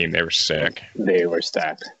remember that team. They were sick. They were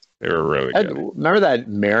stacked. They were really good. Remember that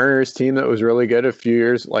Mariners team that was really good a few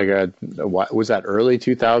years? Was that early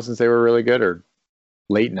 2000s they were really good, or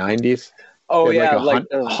late 90s? Oh, yeah, like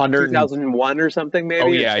 2001 or something, maybe? Oh,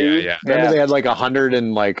 yeah. Remember they had like 100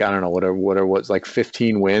 and like, I don't know, what it was, like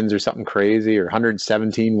 15 wins or something crazy, or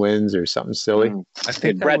 117 wins or something silly. I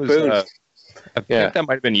think Brett Boone. I think that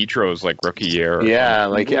might have been Ichiro's like rookie year. Yeah,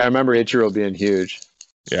 I remember Ichiro being huge.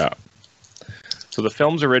 Yeah. So the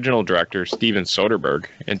film's original director, Steven Soderbergh,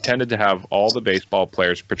 intended to have all the baseball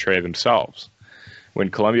players portray themselves. When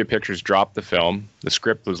Columbia Pictures dropped the film, the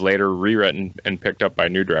script was later rewritten and picked up by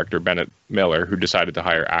new director Bennett Miller, who decided to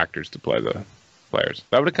hire actors to play the players.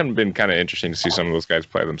 That would have been kind of interesting to see some of those guys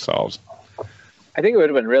play themselves. I think it would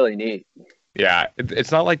have been really neat. Yeah,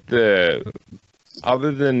 it's not like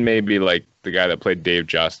other than maybe like the guy that played Dave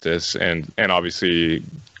Justice and obviously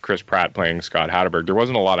Chris Pratt playing Scott Hatterberg, there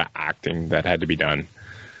wasn't a lot of acting that had to be done.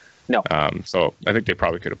 No. So I think they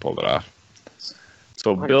probably could have pulled it off.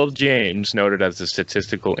 So Bill James, noted as the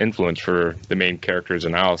statistical influence for the main character's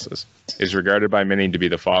analysis, is regarded by many to be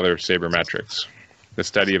the father of sabermetrics, the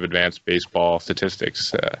study of advanced baseball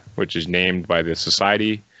statistics, which is named by the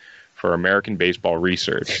Society for American Baseball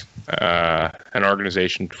Research, an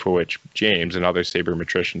organization for which James and other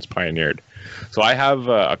sabermetricians pioneered. So I have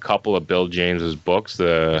a couple of Bill James's books,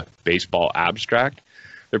 the Baseball Abstract.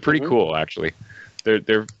 They're pretty cool, actually.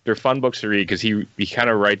 They're fun books to read because he kind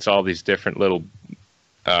of writes all these different little.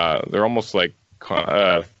 They're almost like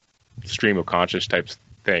stream of conscious type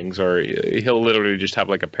things, or he'll literally just have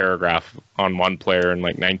like a paragraph on one player in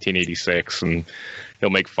like 1986, and he'll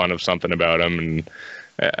make fun of something about him. And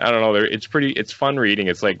I don't know, it's fun reading.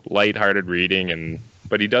 It's like lighthearted reading,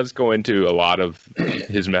 but he does go into a lot of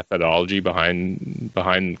his methodology behind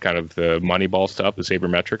kind of the Moneyball stuff, the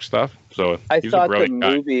sabermetric stuff. So I thought the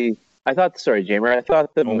movie. I thought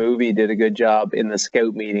the movie did a good job in the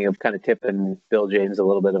scout meeting of kind of tipping Bill James a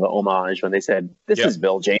little bit of an homage when they said, this is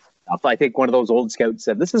Bill James stuff. I think one of those old scouts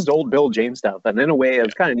said, this is old Bill James stuff. And in a way, it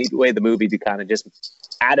was kind of neat way the movie to kind of just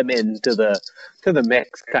add him into the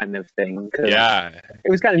mix kind of thing. Yeah. It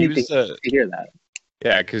was kind of neat to hear that.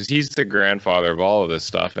 Yeah, because he's the grandfather of all of this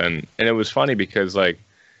stuff. And it was funny because, like,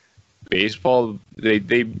 baseball,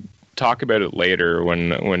 they talk about it later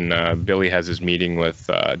when Billy has his meeting with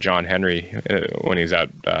John Henry when he's at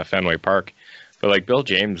Fenway Park. But like Bill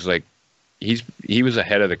James, like he was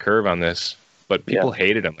ahead of the curve on this, but people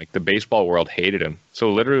hated him. Like the baseball world hated him.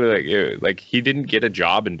 So literally, like he didn't get a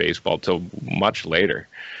job in baseball till much later.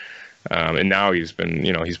 And now he's been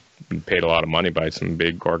paid a lot of money by some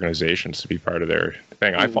big organizations to be part of their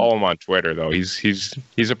thing. I follow him on Twitter though. He's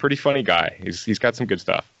a pretty funny guy. He's got some good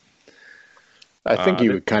stuff. I think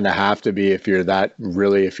you would kind of have to be if you're that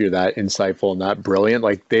insightful and that brilliant.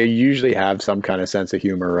 Like they usually have some kind of sense of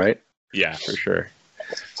humor, right? Yeah, for sure.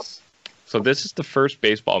 So this is the first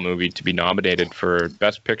baseball movie to be nominated for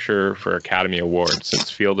Best Picture for Academy Award since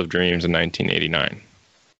Field of Dreams in 1989.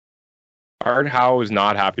 Art Howe was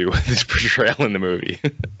not happy with his portrayal in the movie.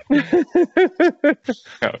 You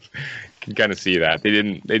can kind of see that they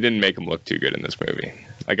didn't make him look too good in this movie.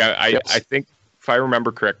 Like I think if I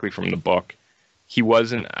remember correctly from the book, he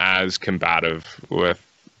wasn't as combative with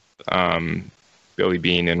Billy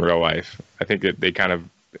Beane in real life. I think that they kind of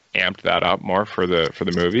amped that up more for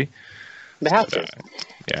the movie. They have to.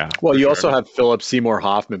 Yeah. Well, you also have Philip Seymour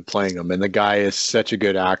Hoffman playing him, and the guy is such a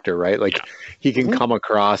good actor, right? Like he can come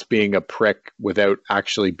across being a prick without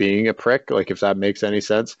actually being a prick, like if that makes any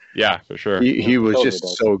sense. Yeah, for sure. He was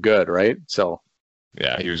just so good, right? So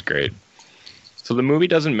yeah, he was great. So the movie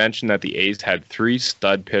doesn't mention that the A's had 3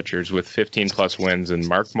 stud pitchers with 15-plus wins in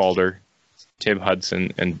Mark Mulder, Tim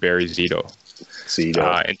Hudson, and Barry Zito.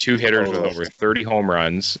 And 2 hitters with over 30 home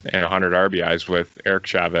runs and 100 RBIs with Eric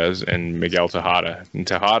Chavez and Miguel Tejada. And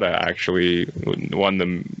Tejada actually won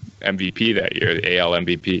the MVP that year, the AL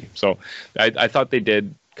MVP. So I thought they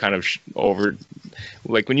did kind of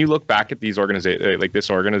like when you look back at these like this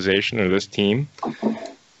organization or this team,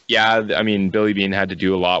 yeah, I mean, Billy Beane had to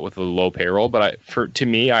do a lot with the low payroll, but to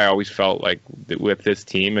me, I always felt like with this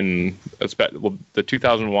team and the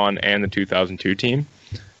 2001 and the 2002 team,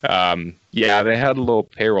 yeah, they had a low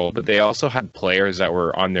payroll, but they also had players that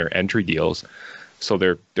were on their entry deals, so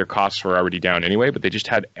their costs were already down anyway. But they just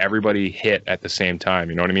had everybody hit at the same time.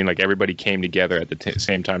 You know what I mean? Like everybody came together at the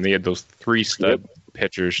same time. They had those 3 stud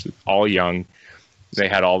pitchers, all young. They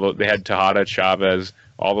had they had Tejada, Chavez,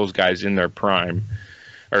 all those guys in their prime.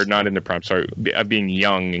 Or not in their prime, sorry, being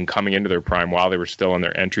young and coming into their prime while they were still in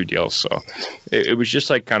their entry deals. So it was just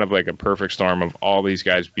like kind of like a perfect storm of all these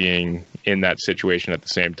guys being in that situation at the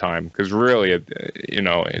same time. Because really,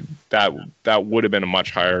 that would have been a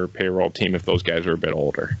much higher payroll team if those guys were a bit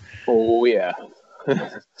older. Oh, yeah.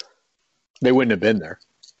 They wouldn't have been there.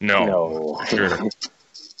 No. Sure.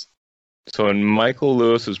 So in Michael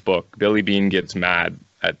Lewis's book, Billy Beane gets mad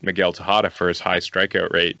at Miguel Tejada for his high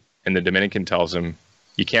strikeout rate, and the Dominican tells him,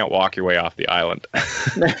 "You can't walk your way off the island."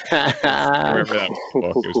 I remember that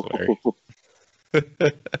book. It was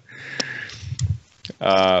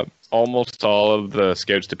hilarious. Almost all of the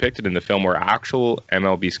scouts depicted in the film were actual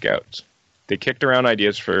MLB scouts. They kicked around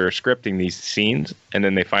ideas for scripting these scenes, and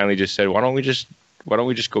then they finally just said, why don't we just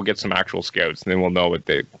go get some actual scouts, and then we'll know what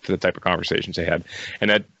the type of conversations they had. And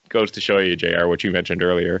that goes to show you, JR, what you mentioned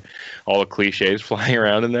earlier, all the cliches flying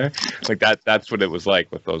around in there. Like that's what it was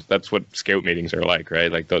like with those. That's what scout meetings are like,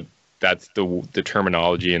 right? Like that's the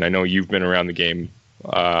terminology. And I know you've been around the game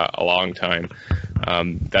a long time.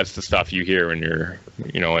 That's the stuff you hear when you're,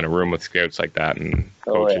 in a room with scouts like that and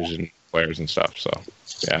coaches and players and stuff. So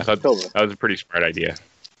yeah, I thought that was a pretty smart idea.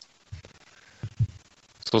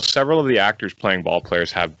 So several of the actors playing ball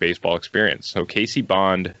players have baseball experience. So Casey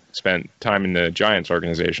Bond spent time in the Giants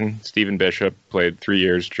organization. Stephen Bishop played 3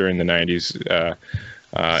 years during the 90s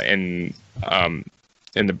in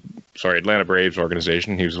the Atlanta Braves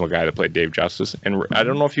organization. He was the guy that played Dave Justice. And I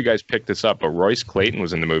don't know if you guys picked this up, but Royce Clayton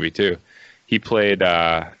was in the movie too. He played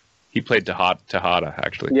Tejada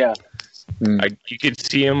actually. Yeah. You could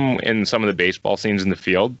see him in some of the baseball scenes in the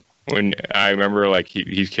field. When I remember, like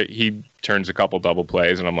he turns a couple double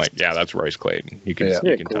plays, and I'm like, yeah, that's Royce Clayton. You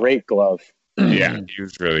can great glove. Yeah, he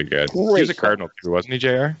was really good. He was a Cardinal too, wasn't he,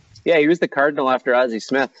 JR? Yeah, he was the Cardinal after Ozzie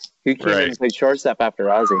Smith. He came in and played shortstop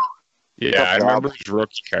after Ozzie. Yeah, I remember his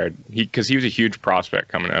rookie card. Because he was a huge prospect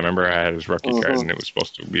coming in. I remember I had his rookie card, and it was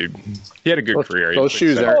supposed to be. He had a good career. Those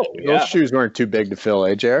shoes weren't too big to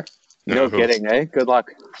fill, JR? No kidding, eh? Good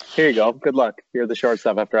luck. Here you go. Good luck. You're the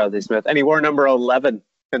shortstop after Ozzie Smith, and he wore number 11.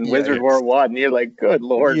 And Wizard wore 1. You're like, good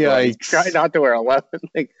Lord. Try not to wear 11.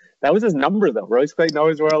 Like, that was his number, though. Royce Clayton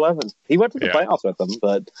always wore 11. He went to the playoffs with them,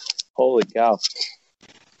 but holy cow.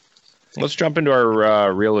 Let's jump into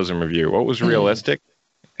our realism review. What was realistic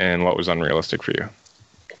and what was unrealistic for you?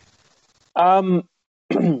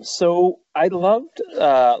 So I loved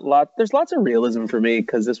there's lots of realism for me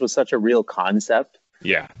because this was such a real concept.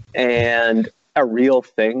 Yeah. And a real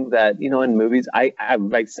thing that, in movies, I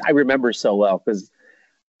remember so well because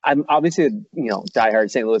I'm obviously a diehard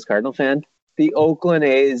St. Louis Cardinal fan. The Oakland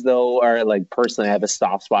A's, though, are like personally, I have a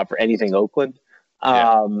soft spot for anything Oakland.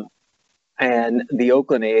 And the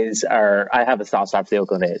Oakland A's I have a soft spot for the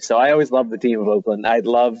Oakland A's. So I always loved the team of Oakland. I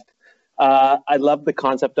loved the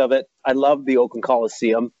concept of it. I love the Oakland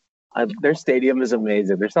Coliseum. Their stadium is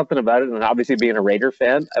amazing. There's something about it. And obviously being a Raider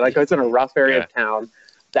fan, it's in a rough area of town.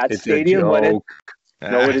 That stadium,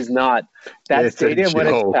 no, it is not. That stadium, when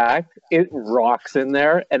it's packed, it rocks in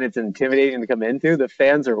there, and it's intimidating to come into. The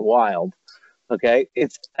fans are wild. Okay,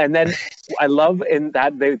 and then I love in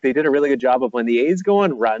that they did a really good job of when the A's go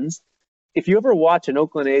on runs. If you ever watch an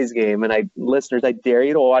Oakland A's game, and listeners, I dare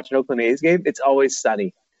you to watch an Oakland A's game. It's always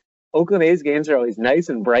sunny. Oakland A's games are always nice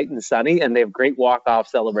and bright and sunny, and they have great walk-off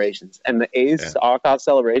celebrations. And the A's walk-off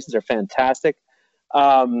celebrations are fantastic.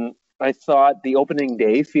 I thought the opening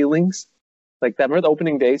day feelings Like that, remember the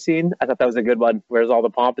opening day scene? I thought that was a good one. Where's all the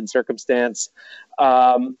pomp and circumstance?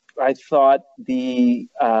 I thought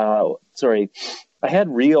I had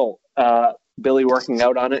real Billy working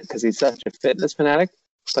out on it because he's such a fitness fanatic,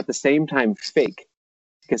 but at the same time fake.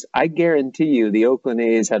 Because I guarantee you the Oakland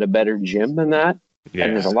A's had a better gym than that. Yeah.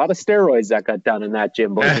 And there's a lot of steroids that got done in that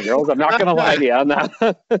gym, boys and girls. I'm not going to lie to you on that.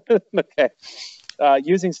 Okay.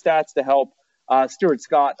 Using stats to help Stuart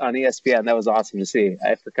Scott on ESPN. That was awesome to see.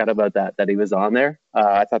 I forgot about that he was on there.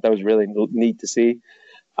 I thought that was really neat to see.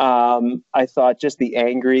 I thought just the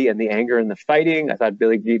anger in the fighting. I thought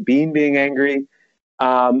Billy Beane being angry.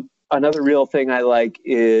 Another real thing I like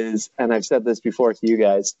is, and I've said this before to you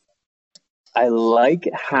guys, I like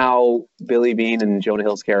how Billy Beane and Jonah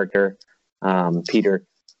Hill's character, Peter,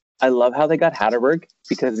 I love how they got Hatterberg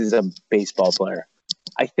because he's a baseball player.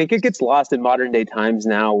 I think it gets lost in modern day times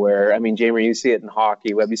now where, I mean, Jamer, you see it in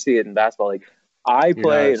hockey, Webb, you see it in basketball. Like I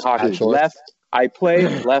play in hockey I play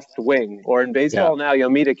left wing, or in baseball now you'll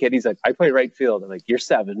meet a kid. He's like, I play right field. I'm like, you're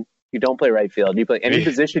 7. You don't play right field. You play any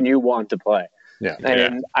position you want to play. Yeah.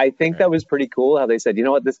 And I think that was pretty cool how they said, you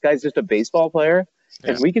know what, this guy's just a baseball player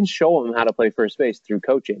and we can show him how to play first base through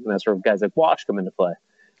coaching. And that's where guys like Wash come into play.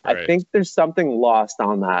 Right. I think there's something lost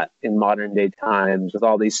on that in modern day times with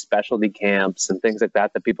all these specialty camps and things like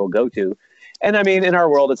that people go to. And I mean, in our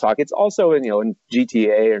world of hockey, it's also in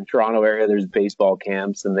GTA or in Toronto area, there's baseball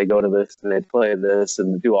camps and they go to this and they play this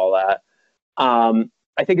and do all that.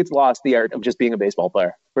 I think it's lost the art of just being a baseball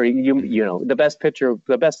player. Where the best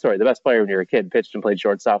player when you're a kid pitched and played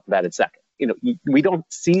shortstop and batted second. We don't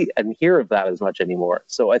see and hear of that as much anymore.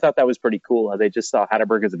 So I thought that was pretty cool how they just saw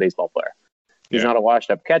Hatterberg as a baseball player. He's not a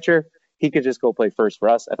washed-up catcher. He could just go play first for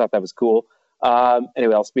us. I thought that was cool.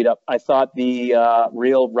 Anyway, I'll speed up. I thought the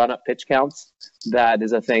real run-up pitch counts, that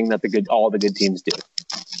is a thing that all the good teams do.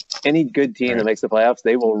 Any good team that makes the playoffs,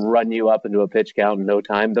 they will run you up into a pitch count in no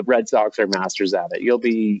time. The Red Sox are masters at it. You'll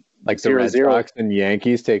be like the Red Sox and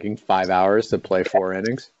Yankees taking 5 hours to play 4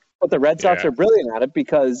 innings. But the Red Sox are brilliant at it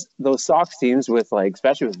because those Sox teams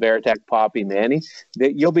especially with Veritek, Poppy, Manny,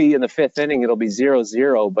 you'll be in the 5th inning, it'll be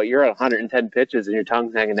 0-0, but you're at 110 pitches and your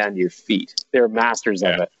tongue's hanging down to your feet. They're masters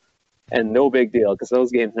of it. And no big deal because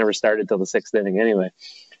those games never started till the 6th inning anyway.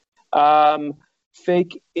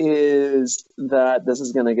 Fake is that this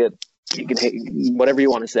is going to get, you can hate whatever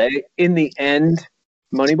you want to say. In the end,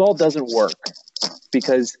 Moneyball doesn't work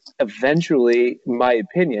because eventually, in my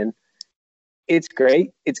opinion, it's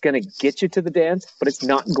great. It's going to get you to the dance, but it's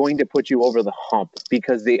not going to put you over the hump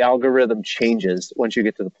because the algorithm changes once you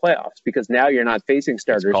get to the playoffs because now you're not facing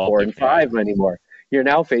starters 4 and 5 anymore. You're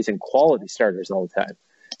now facing quality starters all the time.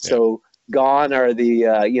 So gone are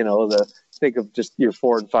think of just your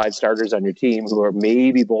 4 and 5 starters on your team who are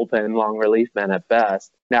maybe bullpen long relief men at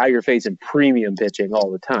best. Now you're facing premium pitching all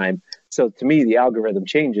the time. So to me, the algorithm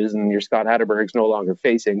changes and your Scott Hatterberg's no longer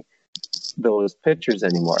facing those pitchers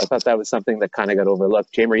anymore. I thought that was something that kind of got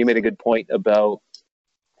overlooked. Jamer, you made a good point about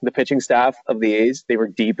the pitching staff of the A's. They were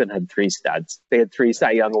deep and had 3 studs. They had 3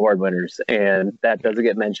 Cy Young Award winners, and that doesn't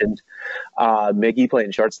get mentioned. Miggy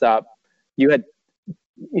playing shortstop. You had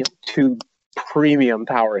 2 premium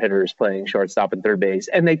power hitters playing shortstop and third base,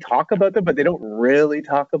 and they talk about them, but they don't really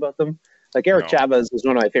talk about them. Like Eric Chavez is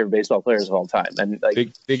one of my favorite baseball players of all time, and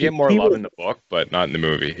like they get more love in the book, but not in the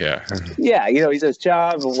movie. Yeah, he says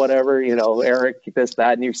Chav or whatever, Eric this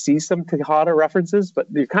that, and you see some Tejada references, but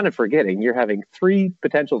you're kind of forgetting you're having 3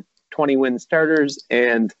 potential 20-win starters,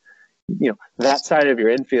 and that side of your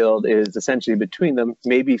infield is essentially between them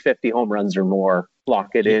maybe 50 home runs or more.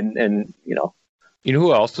 Lock it in, and You know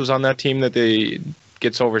who else was on that team that they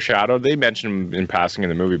gets overshadowed? They mentioned him in passing in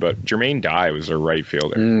the movie, but Jermaine Dye was their right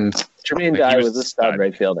fielder. Jermaine Dye was a stud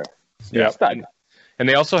right fielder. Yeah. Stud. And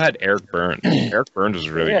they also had Eric Burns. Eric Burns was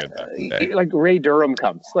really good that day. Like Ray Durham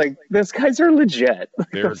comes. Like, those guys are legit.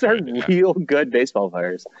 Those are real good baseball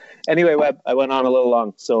players. Anyway, Webb, I went on a little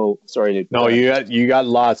long, so sorry, dude. No, you got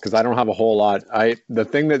lost because I don't have a whole lot. The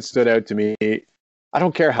thing that stood out to me, I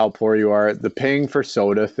don't care how poor you are, the paying for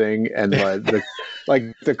soda thing and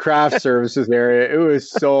the craft services area, it was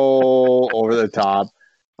so over the top.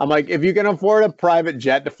 I'm like, if you can afford a private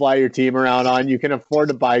jet to fly your team around on, you can afford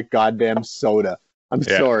to buy goddamn soda. I'm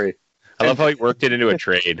sorry. I love how he worked it into a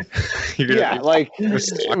trade.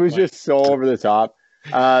 It was just so over the top.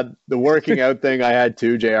 The working out thing I had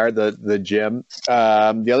too, JR, the gym.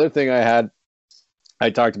 The other thing I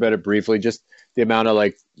talked about it briefly, just the amount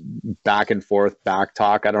of back and forth back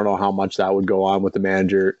talk. I don't know how much that would go on with the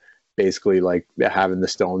manager basically having the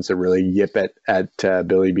stones to really yip it at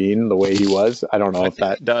Billy Beane the way he was. I don't know if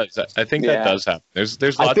that does. I think that does happen. There's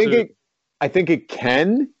lots I think it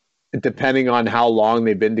can, depending on how long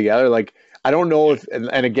they've been together. I don't know if,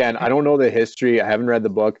 and again, I don't know the history. I haven't read the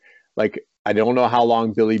book. Like, I don't know how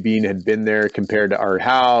long Billy Beane had been there compared to Art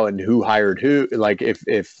Howe and who hired who. Like, if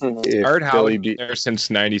Art Howe Billy had been there since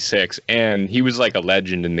 '96, and he was like a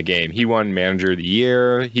legend in the game. He won Manager of the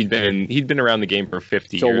Year. He'd been around the game for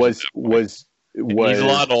 50 years. So was he's a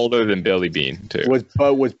lot older than Billy Beane too.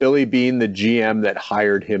 Was Billy Beane the GM that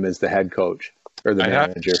hired him as the head coach or the manager?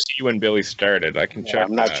 Have to see when Billy started. I can check.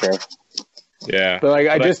 I'm not sure. Yeah, but like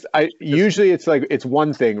I usually it's like it's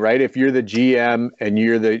one thing, right? If you're the GM and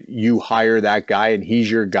you hire that guy and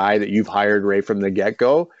he's your guy that you've hired right from the get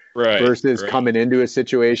go, right? Versus coming into a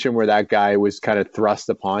situation where that guy was kind of thrust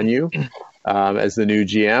upon you as the new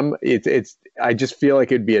GM. It's I just feel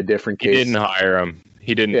like it'd be a different case. He didn't hire him.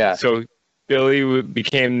 He didn't. Yeah. So Billy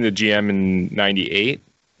became the GM in '98.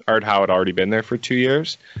 Art Howe had already been there for 2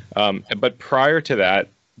 years, but prior to that,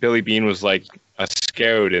 Billy Beane was like a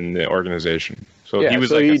scout in the organization. So he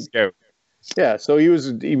was a scout. Yeah, so he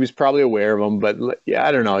was probably aware of him, but yeah,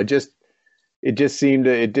 I don't know. It just seemed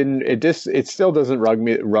it still doesn't rub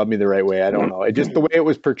me the right way. I don't know. It just the way it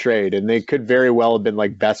was portrayed, and they could very well have been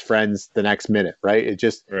like best friends the next minute, right? It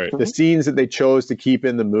just the scenes that they chose to keep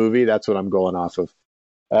in the movie. That's what I'm going off of.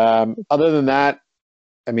 Other than that,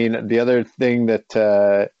 I mean, the other thing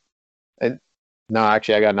that no,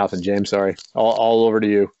 actually, I got nothing, James. Sorry, all over to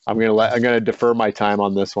you. I'm gonna defer my time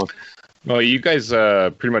on this one. Well, you guys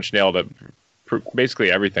pretty much nailed it.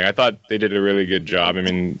 Basically everything. I thought they did a really good job. I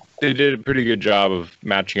mean, they did a pretty good job of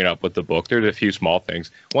matching it up with the book. There's a few small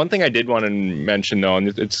things. One thing I did want to mention, though,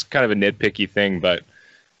 and it's kind of a nitpicky thing, but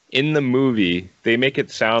in the movie, they make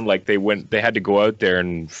it sound like they had to go out there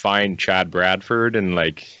and find Chad Bradford and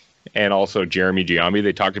also Jeremy Giambi.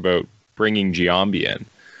 They talked about bringing Giambi in.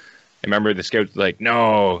 I remember the scouts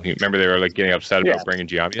no. Remember they were like getting upset about bringing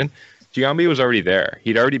Giambi in. Giambi was already there.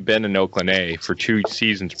 He'd already been in Oakland A for 2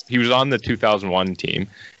 seasons. He was on the 2001 team,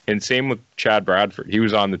 and same with Chad Bradford. He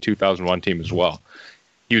was on the 2001 team as well.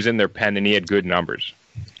 He was in their pen, and he had good numbers.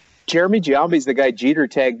 Jeremy Giambi's the guy Jeter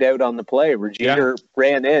tagged out on the play where Jeter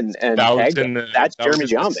ran in and tagged him. That's Jeremy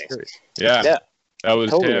Giambi. Yeah, that was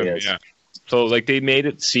totally him. Yeah. So they made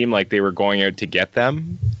it seem like they were going out to get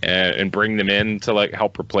them and bring them in to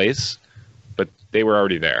help replace, but they were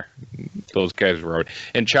already there. Those guys were already.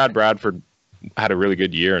 And Chad Bradford had a really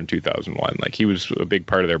good year in 2001. He was a big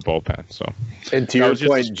part of their bullpen. So. And to your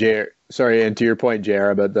point, JR,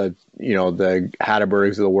 about the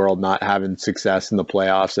Hattebergs of the world not having success in the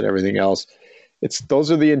playoffs and everything else.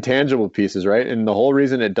 Those are the intangible pieces, right? And the whole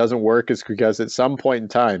reason it doesn't work is because at some point in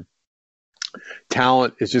time,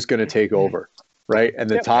 talent is just going to take over, right? And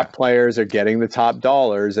the top players are getting the top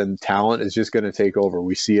dollars, and talent is just going to take over.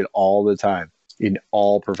 We see it all the time in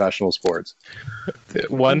all professional sports.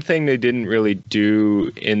 One thing they didn't really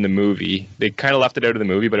do in the movie, they kind of left it out of the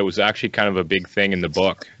movie, but it was actually kind of a big thing in the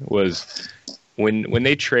book, was when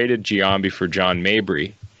they traded Giambi for John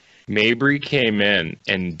Mabry. Mabry came in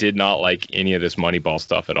and did not like any of this Moneyball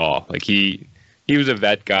stuff at all. He was a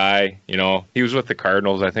vet guy, He was with the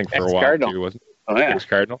Cardinals, I think, for a while too, wasn't he? Oh yeah,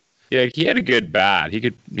 Ex-Cardinal. Yeah, he had a good bat. He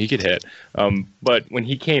could hit. But when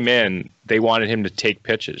he came in, they wanted him to take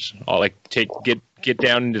pitches, get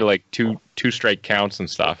down into two strike counts and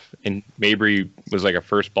stuff. And Mabry was like a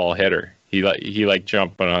first ball hitter. He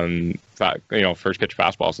jumping on first pitch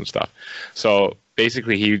fastballs and stuff. So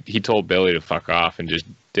basically, he told Billy to fuck off and just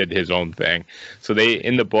did his own thing. So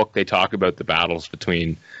in the book they talk about the battles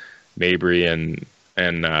between Mabry and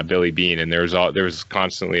Billy Beane, and there was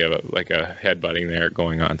constantly a headbutting there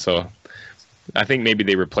going on. So I think maybe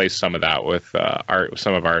they replaced some of that with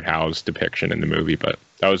some of Art Howe's depiction in the movie, but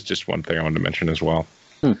that was just one thing I wanted to mention as well.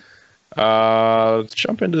 Let's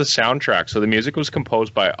jump into the soundtrack. So the music was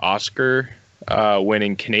composed by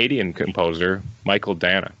Oscar-winning Canadian composer Michael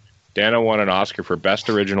Dana. Dana won an Oscar for Best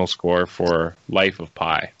Original Score for Life of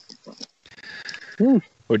Pi.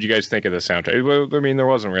 What do you guys think of the soundtrack? I mean, there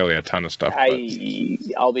wasn't really a ton of stuff.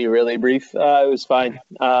 I'll be really brief. It was fine.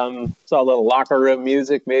 Saw a little locker room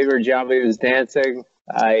music, maybe where Giambi was dancing.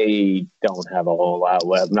 I don't have a whole lot.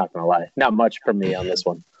 Well, I'm not going to lie. Not much for me on this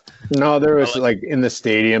one. No, there was in the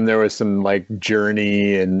stadium, there was some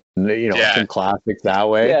Journey and some classics that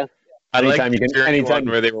way. Yeah. Anytime one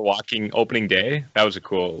where they were walking opening day. That was a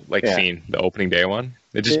cool scene, the opening day one.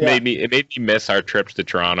 It just made me miss our trips to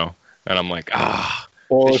Toronto. And I'm like,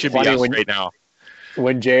 well, it should be us right now.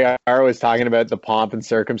 When JR was talking about the pomp and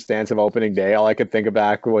circumstance of opening day, all I could think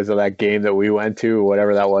back was that game that we went to,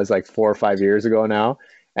 whatever that was, 4 or 5 years ago now.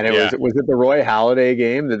 And it was it the Roy Halladay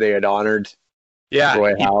game that they had honored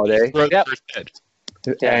Roy Halladay? First pitch.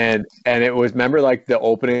 And it was, remember, like the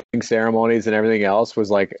opening ceremonies and everything else was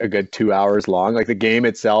like a good 2 hours long. Like the game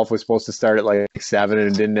itself was supposed to start at like 7 and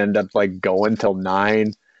it didn't end up like going till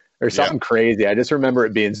 9 or something crazy. I just remember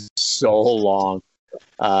it being so long.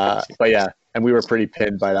 But yeah, and we were pretty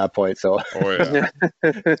pinned by that point. So it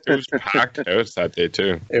was packed house that day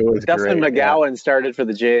too. It was Dustin great, McGowan started for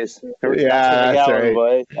the Jays. Yeah, that's right.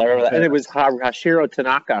 Boy. I remember that. And it was Hashiro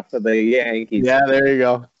Tanaka for the Yankees. Yeah, there you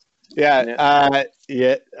go. Yeah, the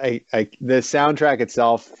soundtrack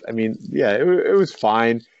itself, I mean, yeah, it was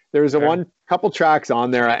fine. There was couple tracks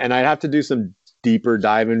on there, and I'd have to do some deeper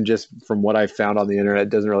diving just from what I found on the internet. It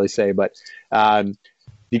doesn't really say, but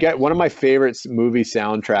you get one of my favorite movie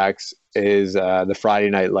soundtracks is the Friday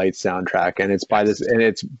Night Lights soundtrack, and it's by this, and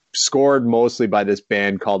it's scored mostly by this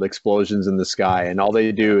band called Explosions in the Sky, and all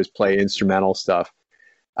they do is play instrumental stuff.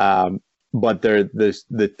 But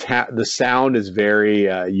the sound is very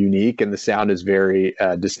unique, and the sound is very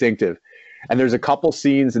distinctive. And there's a couple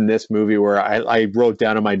scenes in this movie where I wrote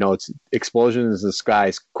down in my notes "Explosions in the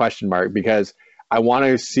Sky?" ? Because I want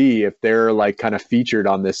to see if they're like kind of featured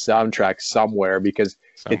on this soundtrack somewhere, because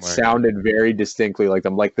it sounded very distinctly like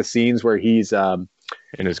them. Like the scenes where he's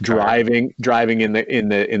in his driving in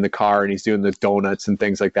the car, and he's doing the donuts and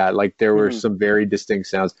things like that. Like there were some very distinct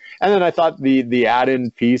sounds. And then I thought the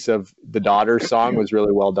add-in piece of the daughter song was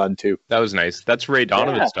really well done too. That was nice. That's Ray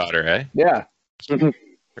Donovan's daughter, eh? Yeah.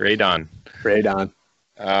 Ray Don.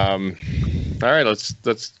 All right,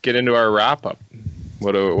 let's get into our wrap up.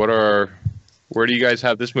 Where do you guys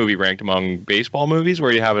have this movie ranked among baseball movies?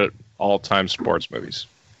 Where do you have it all-time sports movies?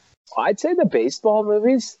 I'd say the baseball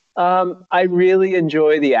movies. I really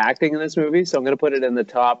enjoy the acting in this movie, so I'm going to put it in the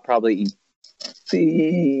top probably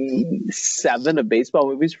 7 of baseball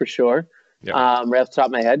movies for sure. Yeah. Right off the top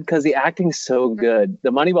of my head, because the acting's so good. The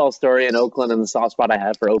Moneyball story in Oakland and the soft spot I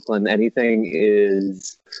have for Oakland, anything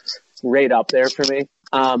is right up there for me.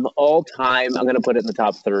 All time, I'm going to put it in the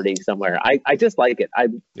top 30 somewhere. I just like it. I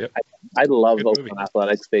love Oakland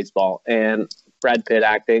Athletics baseball, and Brad Pitt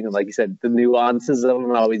acting, and like you said, the nuances of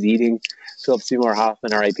him always eating. Philip Seymour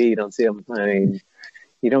Hoffman, R.I.P. You don't see him. I mean,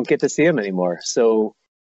 you don't get to see him anymore. So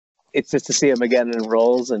it's just to see him again in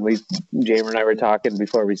roles. And Jamer and I were talking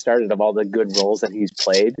before we started of all the good roles that he's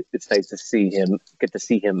played. It's nice to get to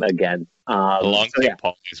see him again. The Long Take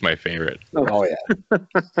Paul is my favorite. Oh yeah,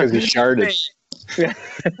 because he's sharded.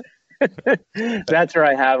 That's where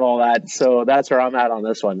I have all that. So that's where I'm at on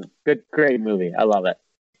this one. Great movie. I love it.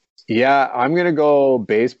 Yeah, I'm going to go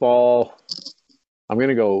baseball. I'm going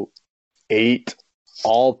to go 8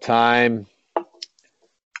 all time.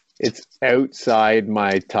 It's outside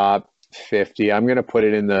my top 50. I'm going to put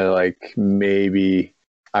it in the maybe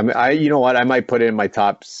you know what? I might put it in my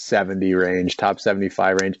top 70 range, top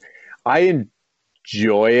 75 range. I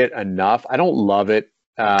enjoy it enough. I don't love it.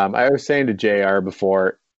 I was saying to JR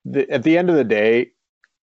before, at the end of the day,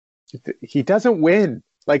 he doesn't win.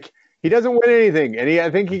 He doesn't win anything, and I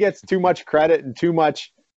think he gets too much credit and too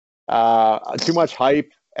much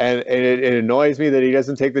hype, and it annoys me that he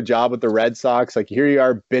doesn't take the job with the Red Sox. Here you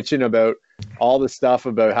are bitching about all the stuff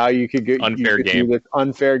about how you could get unfair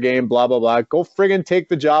game, blah blah blah. Go friggin' take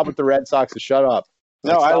the job with the Red Sox and shut up.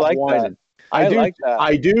 No, I like that.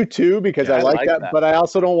 I do too, because I like that, but I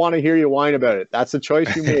also don't want to hear you whine about it. That's the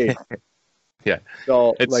choice you made. Yeah.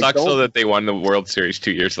 So it sucks though that they won the World Series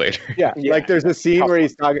 2 years later. Yeah. There's a scene where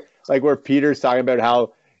he's talking, where Peter's talking about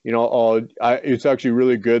how, it's actually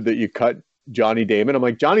really good that you cut Johnny Damon. I'm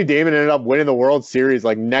like, Johnny Damon ended up winning the World Series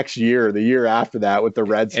next year, the year after that with the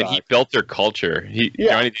Red Sox. And he built their culture.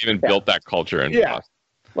 Johnny Damon built that culture.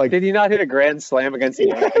 Did he not hit a grand slam against the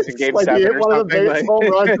Yankees in Game 7 or something?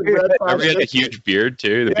 Remember he had a huge beard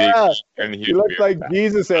too. He looked like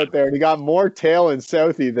Jesus out there, and he got more tail in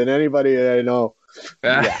Southie than anybody that I know.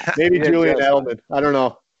 Yeah, maybe Julian Edelman. I don't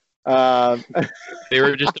know. They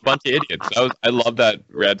were just a bunch of idiots. I love that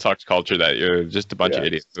Red Sox culture. That you're just a bunch of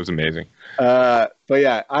idiots. It was amazing. But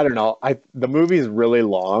yeah, I don't know. The movie is really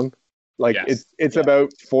long. It's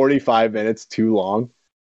about 45 minutes too long.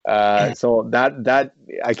 So that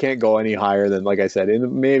I can't go any higher than, like I said,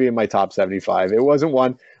 maybe in my top 75. It wasn't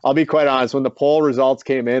one. I'll be quite honest. When the poll results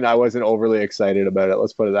came in, I wasn't overly excited about it.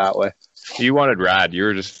 Let's put it that way. You wanted Rad. You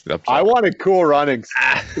were just upset. I wanted Cool Runnings.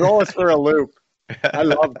 Throw us for a loop. I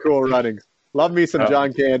love Cool Runnings. Love me some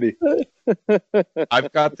John Candy.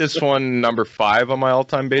 I've got this one number 5 on my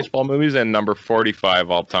all-time baseball movies and number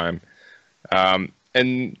 45 all-time.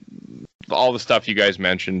 And all the stuff you guys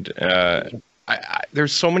mentioned.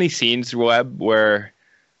 There's so many scenes, Webb, where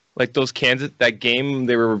that game,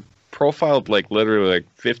 they were profiled literally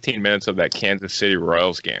 15 minutes of that Kansas City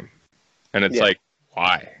Royals game. And it's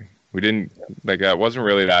why? We didn't that wasn't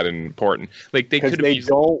really that important. Like they could have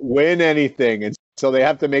don't win anything, and so they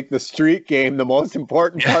have to make the street game the most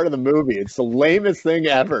important part of the movie. It's the lamest thing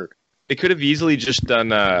ever. They could have easily just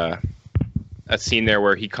done a scene there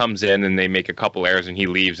where he comes in and they make a couple errors and he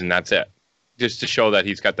leaves and that's it, just to show that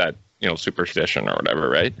he's got that superstition or whatever,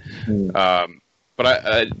 right?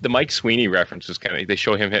 But the Mike Sweeney reference is kind of, they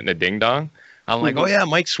show him hitting a ding dong. I'm like, oh yeah,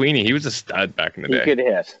 Mike Sweeney, he was a stud back in the day. He could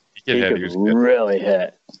hit. He could really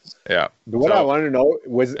hit. Yeah. What I want to know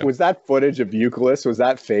was that footage of Euclid? Was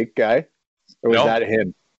that fake guy, or was that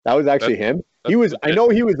him? That was actually him. He was. I know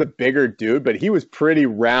he was a bigger dude, but he was pretty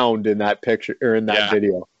round in that picture or in that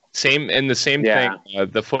video. Same thing.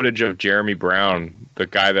 The footage of Jeremy Brown, the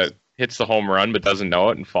guy that hits the home run but doesn't know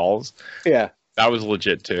it and falls. Yeah, that was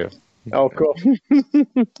legit too. Oh, cool.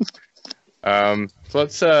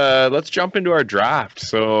 So let's jump into our draft.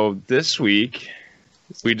 So this week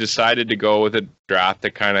we decided to go with a draft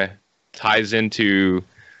that kind of ties into,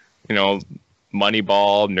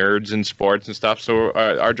 Moneyball, nerds in sports and stuff. So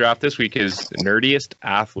our draft this week is nerdiest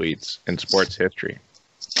athletes in sports history.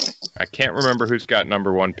 I can't remember who's got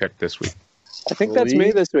number 1 pick this week. I think that's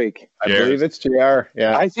me this week. I believe it's JR.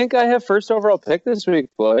 Yeah. I think I have first overall pick this week,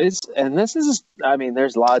 boys. And this is,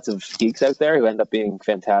 there's lots of geeks out there who end up being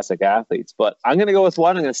fantastic athletes, but I'm going to go with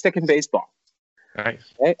one. I'm going to stick in baseball. Nice.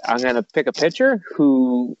 Okay? I'm going to pick a pitcher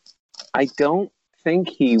who I don't think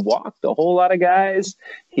he walked a whole lot of guys.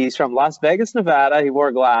 He's from Las Vegas, Nevada. He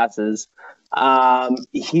wore glasses.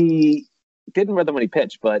 He didn't wear them when he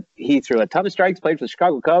pitched, but he threw a ton of strikes, played for the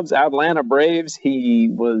Chicago Cubs, Atlanta Braves. He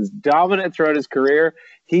was dominant throughout his career.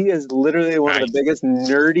 He is literally one of the biggest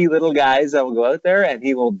nerdy little guys that will go out there, and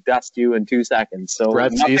he will dust you in 2 seconds. So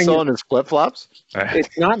Brett Cecil and his flip-flops?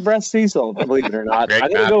 It's not Brett Cecil, believe it or not.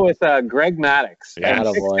 I'm going to go with Greg Maddux. Yeah,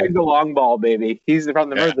 Chick Sting the Long Ball, baby. He's from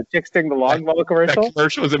the Chick Sting the Long Ball commercial. That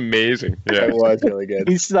commercial was amazing. Yeah, it was really good.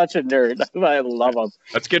 He's such a nerd. I love him.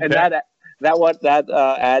 That's good. And that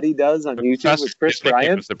ad he does on YouTube with Chris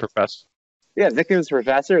Bryant. Was the professor. Yeah, Nickname's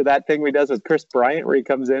Professor. That thing we does with Chris Bryant, where he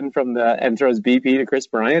comes in and throws BP to Chris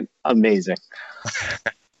Bryant. Amazing.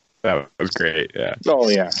 That was great. Yeah. Oh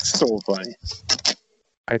yeah, so funny.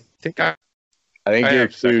 I think you're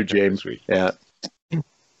 2, James. Yeah.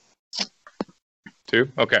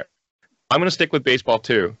 2. Okay. I'm going to stick with baseball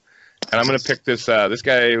too, and I'm going to pick this. This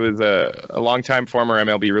guy was a longtime former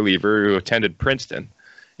MLB reliever who attended Princeton.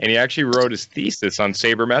 And he actually wrote his thesis on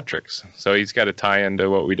sabermetrics. So he's got a tie into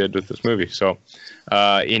what we did with this movie. So,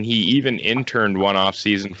 and he even interned one off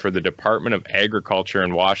season for the Department of Agriculture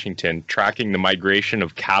in Washington, tracking the migration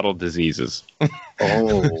of cattle diseases.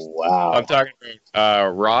 Oh, wow. I'm talking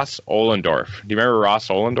about Ross Ohlendorf. Do you remember Ross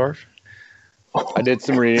Ohlendorf? I did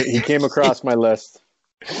some reading. He came across my list.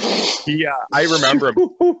 I remember him.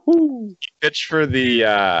 He pitched for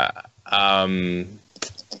the...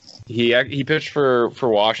 He pitched for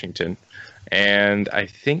Washington, and I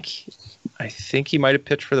think he might have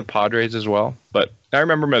pitched for the Padres as well. But I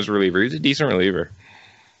remember him as a reliever. He's a decent reliever.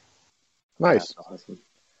 Nice. Awesome.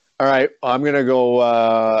 All right, I'm gonna go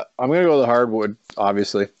the hardwood,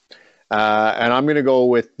 obviously, and I'm gonna go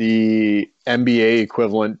with the NBA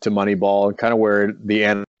equivalent to Moneyball, and kind of where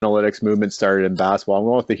the analytics movement started in basketball. I'm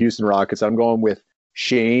going with the Houston Rockets. I'm going with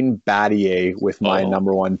Shane Battier with my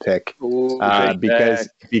number 1 pick.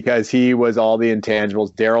 Because he was all the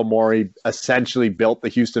intangibles. Daryl Morey essentially built the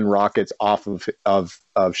Houston Rockets off of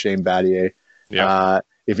Shane Battier. Yeah.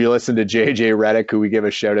 If you listen to JJ Redick, who we give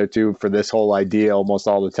a shout out to for this whole idea almost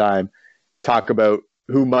all the time, talk about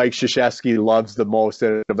who Mike Krzyzewski loves the most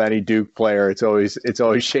out of any Duke player. It's always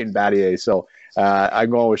Shane Battier. So I'm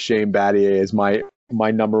going with Shane Battier as my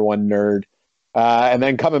number 1 nerd. And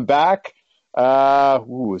then coming back.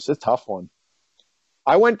 It's a tough one.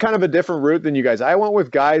 I went kind of a different route than you guys. I went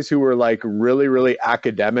with guys who were like really, really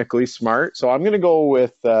academically smart. So I'm going to go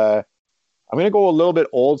with, I'm going to go a little bit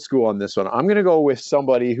old school on this one. I'm going to go with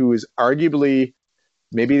somebody who is arguably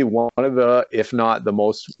maybe one of the, if not the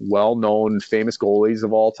most well-known famous goalies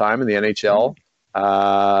of all time in the NHL.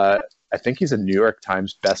 I think he's a New York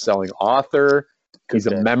Times best-selling author. He's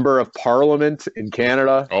a member of Parliament in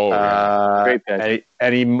Canada. Great pick.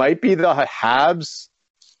 And he might be the Habs'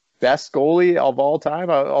 best goalie of all time.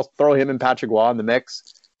 I'll throw him and Patrick Waugh in the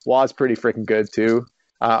mix. Waugh's pretty freaking good, too.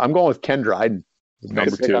 I'm going with Ken Dryden.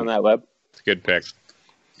 Number 2 on that web. It's a good pick.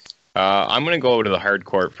 I'm going to go over to the hard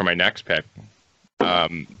court for my next pick.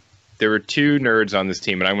 There were 2 nerds on this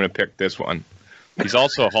team, and I'm going to pick this one. He's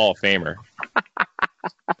also a Hall of Famer.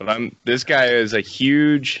 But this guy is a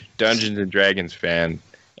huge Dungeons and Dragons fan,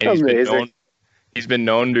 and He's been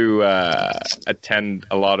known to attend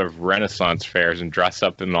a lot of Renaissance fairs and dress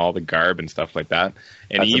up in all the garb and stuff like that.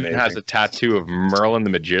 And he even has a tattoo of Merlin the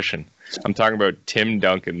Magician. I'm talking about Tim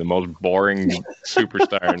Duncan, the most boring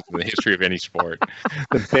superstar in the history of any sport.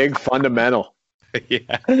 The big fundamental.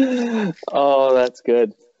 Yeah. Oh, that's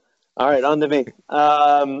good. All right, on to me.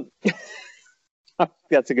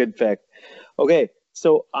 That's a good pick. Okay,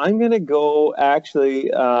 so I'm going to go actually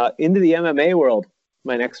into the MMA world,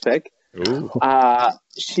 my next pick. Ooh.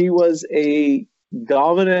 She was a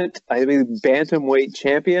dominant, bantamweight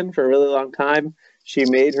champion for a really long time. She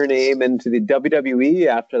made her name into the WWE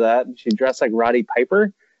after that. She dressed like Roddy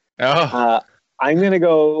Piper. Oh. I'm going to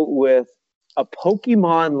go with a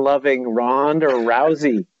Pokemon-loving Ronda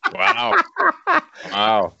Rousey. Wow.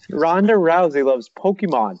 Wow. Ronda Rousey loves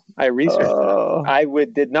Pokemon. I researched that. I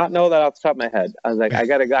did not know that off the top of my head. I was like, I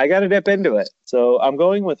gotta dip into it. So I'm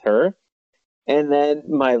going with her. And then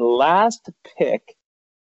my last pick.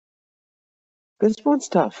 This one's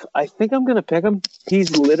tough. I think I'm gonna pick him.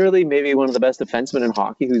 He's literally maybe one of the best defensemen in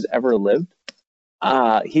hockey who's ever lived.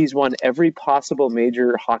 He's won every possible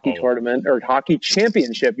major hockey tournament or hockey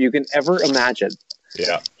championship you can ever imagine.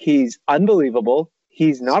 Yeah. He's unbelievable.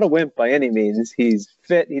 He's not a wimp by any means. He's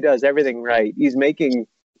fit. He does everything right. He's making,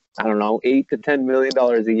 I don't know, $8 to $10 million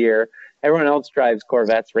a year. Everyone else drives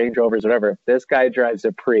Corvettes, Range Rovers, whatever. This guy drives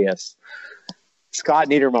a Prius. Scott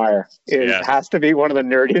Niedermayer has to be one of the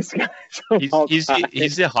nerdiest guys.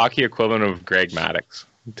 He's the hockey equivalent of Greg Maddux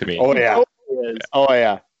to me. Oh yeah. Oh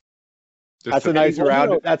yeah. That's a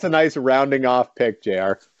nice rounding off pick,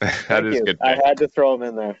 JR. That is a good pick. I had to throw him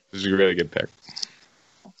in there. This is a really good pick.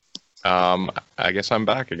 I guess I'm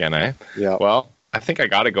back again, eh? Yeah. Well, I think I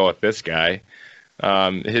got to go with this guy.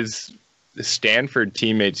 His Stanford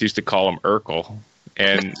teammates used to call him Urkel,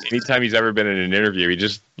 and anytime he's ever been in an interview, he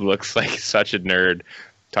just looks like such a nerd.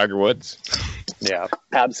 Tiger Woods. Yeah,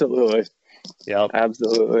 absolutely. Yep.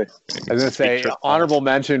 Absolutely. I was gonna say honorable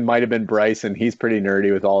mention might have been Bryson. He's pretty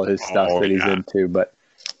nerdy with all his stuff that he's into. But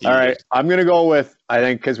all right, I'm gonna go with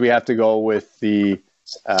because we have to go with the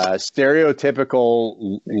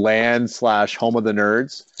stereotypical land / home of the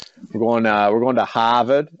nerds. We're going to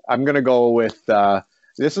Harvard. I'm gonna go with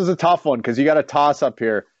this is a tough one because you got a toss up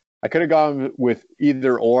here. I could have gone with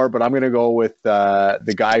either or, but I'm gonna go with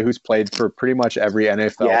the guy who's played for pretty much every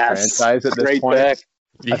NFL franchise at this point. Pick.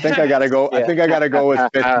 I think I gotta go. I think I gotta go with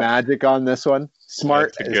Fitzmagic on this one.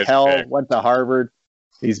 Smart as hell. Pick. Went to Harvard.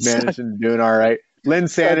 He's managing doing all right.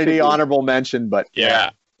 Linsanity, honorable mention, but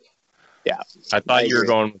yeah. I thought you were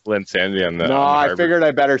going with Linsanity on the. No, I figured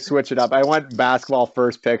I better switch it up. I went basketball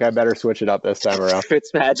first pick. I better switch it up this time around.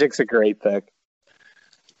 Fitzmagic's a great pick.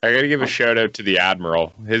 I gotta give a shout out to the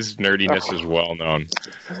Admiral. His nerdiness is well known.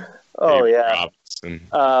 Oh David yeah. Robinson.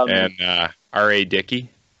 And R.A.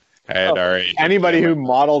 Dickey. Anybody who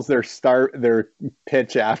models their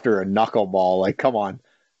pitch after a knuckleball, like, come on.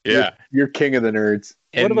 Yeah. You're king of the nerds.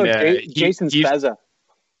 And, what about Jason Spezza?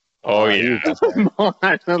 Oh, yeah. Come on.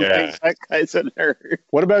 I don't think that guy's a nerd.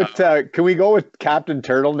 What about, can we go with Captain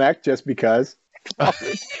Turtleneck just because?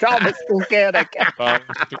 Thomas Buchanan.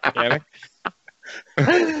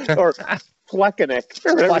 Or Fleckeneck.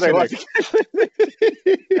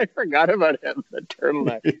 I forgot about him, the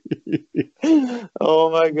turtleneck. Oh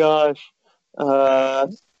my gosh.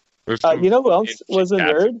 You know who else was a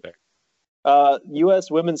nerd?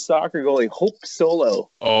 U.S. women's soccer goalie Hope Solo.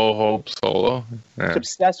 Oh, Hope Solo. Yeah.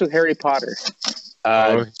 Obsessed with Harry Potter.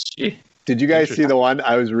 Did you guys see the one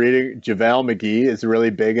I was reading? JaVale McGee is really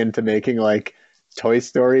big into making like Toy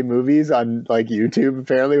Story movies on like YouTube,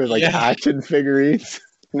 apparently, with like action figurines.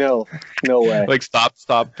 No way. Like stop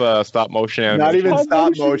motion animation. Not even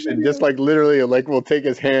stop motion. Just like literally, like we'll take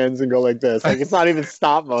his hands and go like this. Like it's not even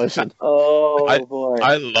stop motion. Boy! I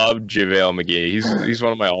love JaVale McGee. He's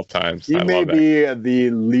one of my all times. He may be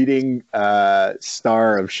the leading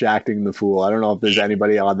star of Shacking the Fool. I don't know if there's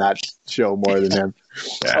anybody on that show more than him.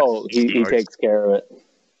 Yeah. Oh, he takes care of it.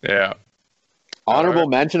 Yeah. Honorable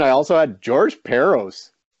mention. I also had George Peros.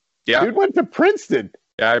 Yeah. Dude went to Princeton.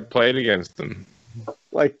 Yeah, I played against him.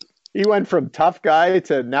 Like he went from tough guy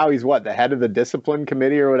to now he's the head of the discipline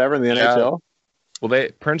committee or whatever in the NHL. Well,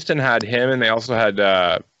 Princeton had him, and they also had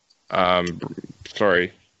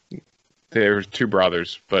there were two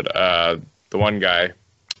brothers, but the one guy,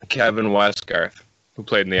 Kevin Westgarth, who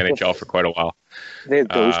played in the NHL for quite a while. They had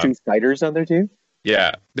those two spiders on their team.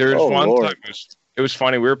 Yeah, there was one time. It was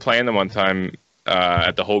funny. We were playing them one time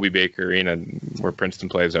at the Hobey Baker Arena, where Princeton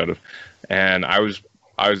plays out of, and I was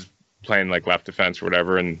playing like left defense or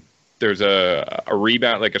whatever, and there's a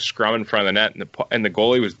rebound, like a scrum in front of the net, and the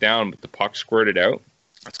goalie was down, but the puck squirted out.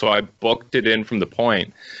 So I booked it in from the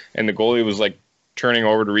point, and the goalie was like turning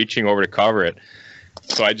over to reaching over to cover it.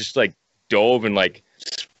 So I just like dove and like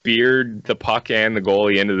speared the puck and the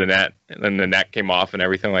goalie into the net, and then the net came off and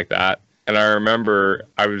everything like that. And I remember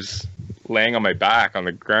I was laying on my back on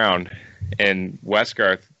the ground, and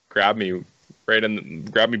Westgarth grabbed me by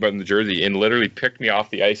the jersey and literally picked me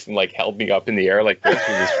off the ice and like held me up in the air like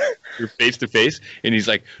this with face to face. And he's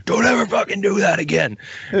like, "Don't ever fucking do that again."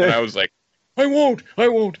 And I was like, I won't.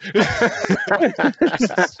 Scary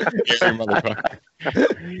motherfucker.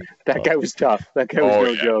 That guy was tough. That guy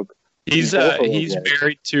was no joke. He's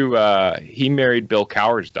married to he married Bill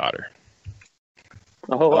Cowher's daughter.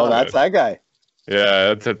 Oh, that's that guy. Yeah,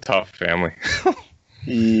 that's a tough family.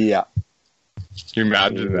 Yeah. Can you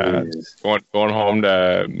imagine that? Going home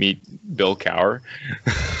to meet Bill Cowher?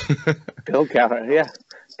 Bill Cowher, yeah.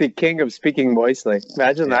 The king of speaking moistly.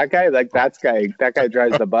 Imagine that guy. Like that guy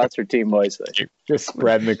drives the bus for Team Moistly. Just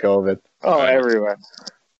spreading the COVID. Oh, everywhere.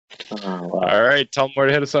 Oh, wow. All right, tell them where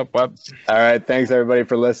to hit us up, Web. All right, thanks everybody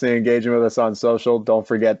for listening, engaging with us on social. Don't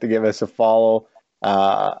forget to give us a follow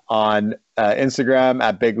on Instagram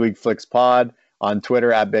at Big League Flicks Pod, on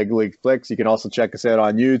Twitter at Big League Flicks. You can also check us out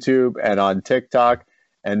on YouTube and on TikTok.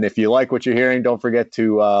 And if you like what you're hearing, don't forget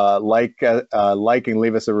to like and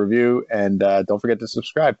leave us a review, and don't forget to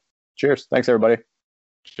subscribe. Cheers! Thanks everybody.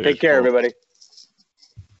 Cheers. Take care, everybody.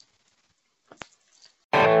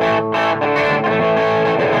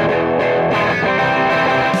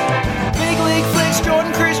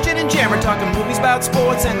 Jordan, Christian, and Jammer talking movies about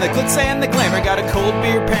sports and the glitz and the glamour. Got a cold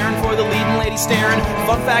beer pairing for the leading lady staring.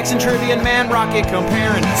 Fun facts and trivia and man rocket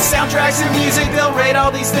comparing. Soundtracks and music, they'll rate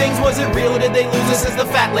all these things. Was it real or did they lose us as the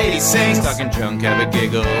fat lady sings? Talking junk, have a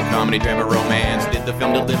giggle, comedy, drama, romance. Did the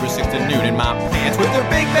film deliver 6 to noon in my pants? With their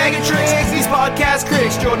big bag of tricks, these podcast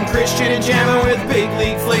critics. Jordan, Christian, and Jammer with Big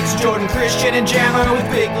League Flicks. Jordan, Christian, and Jammer with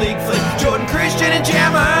Big League Flicks. Jordan, Christian, and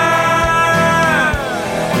Jammer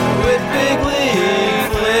with Big League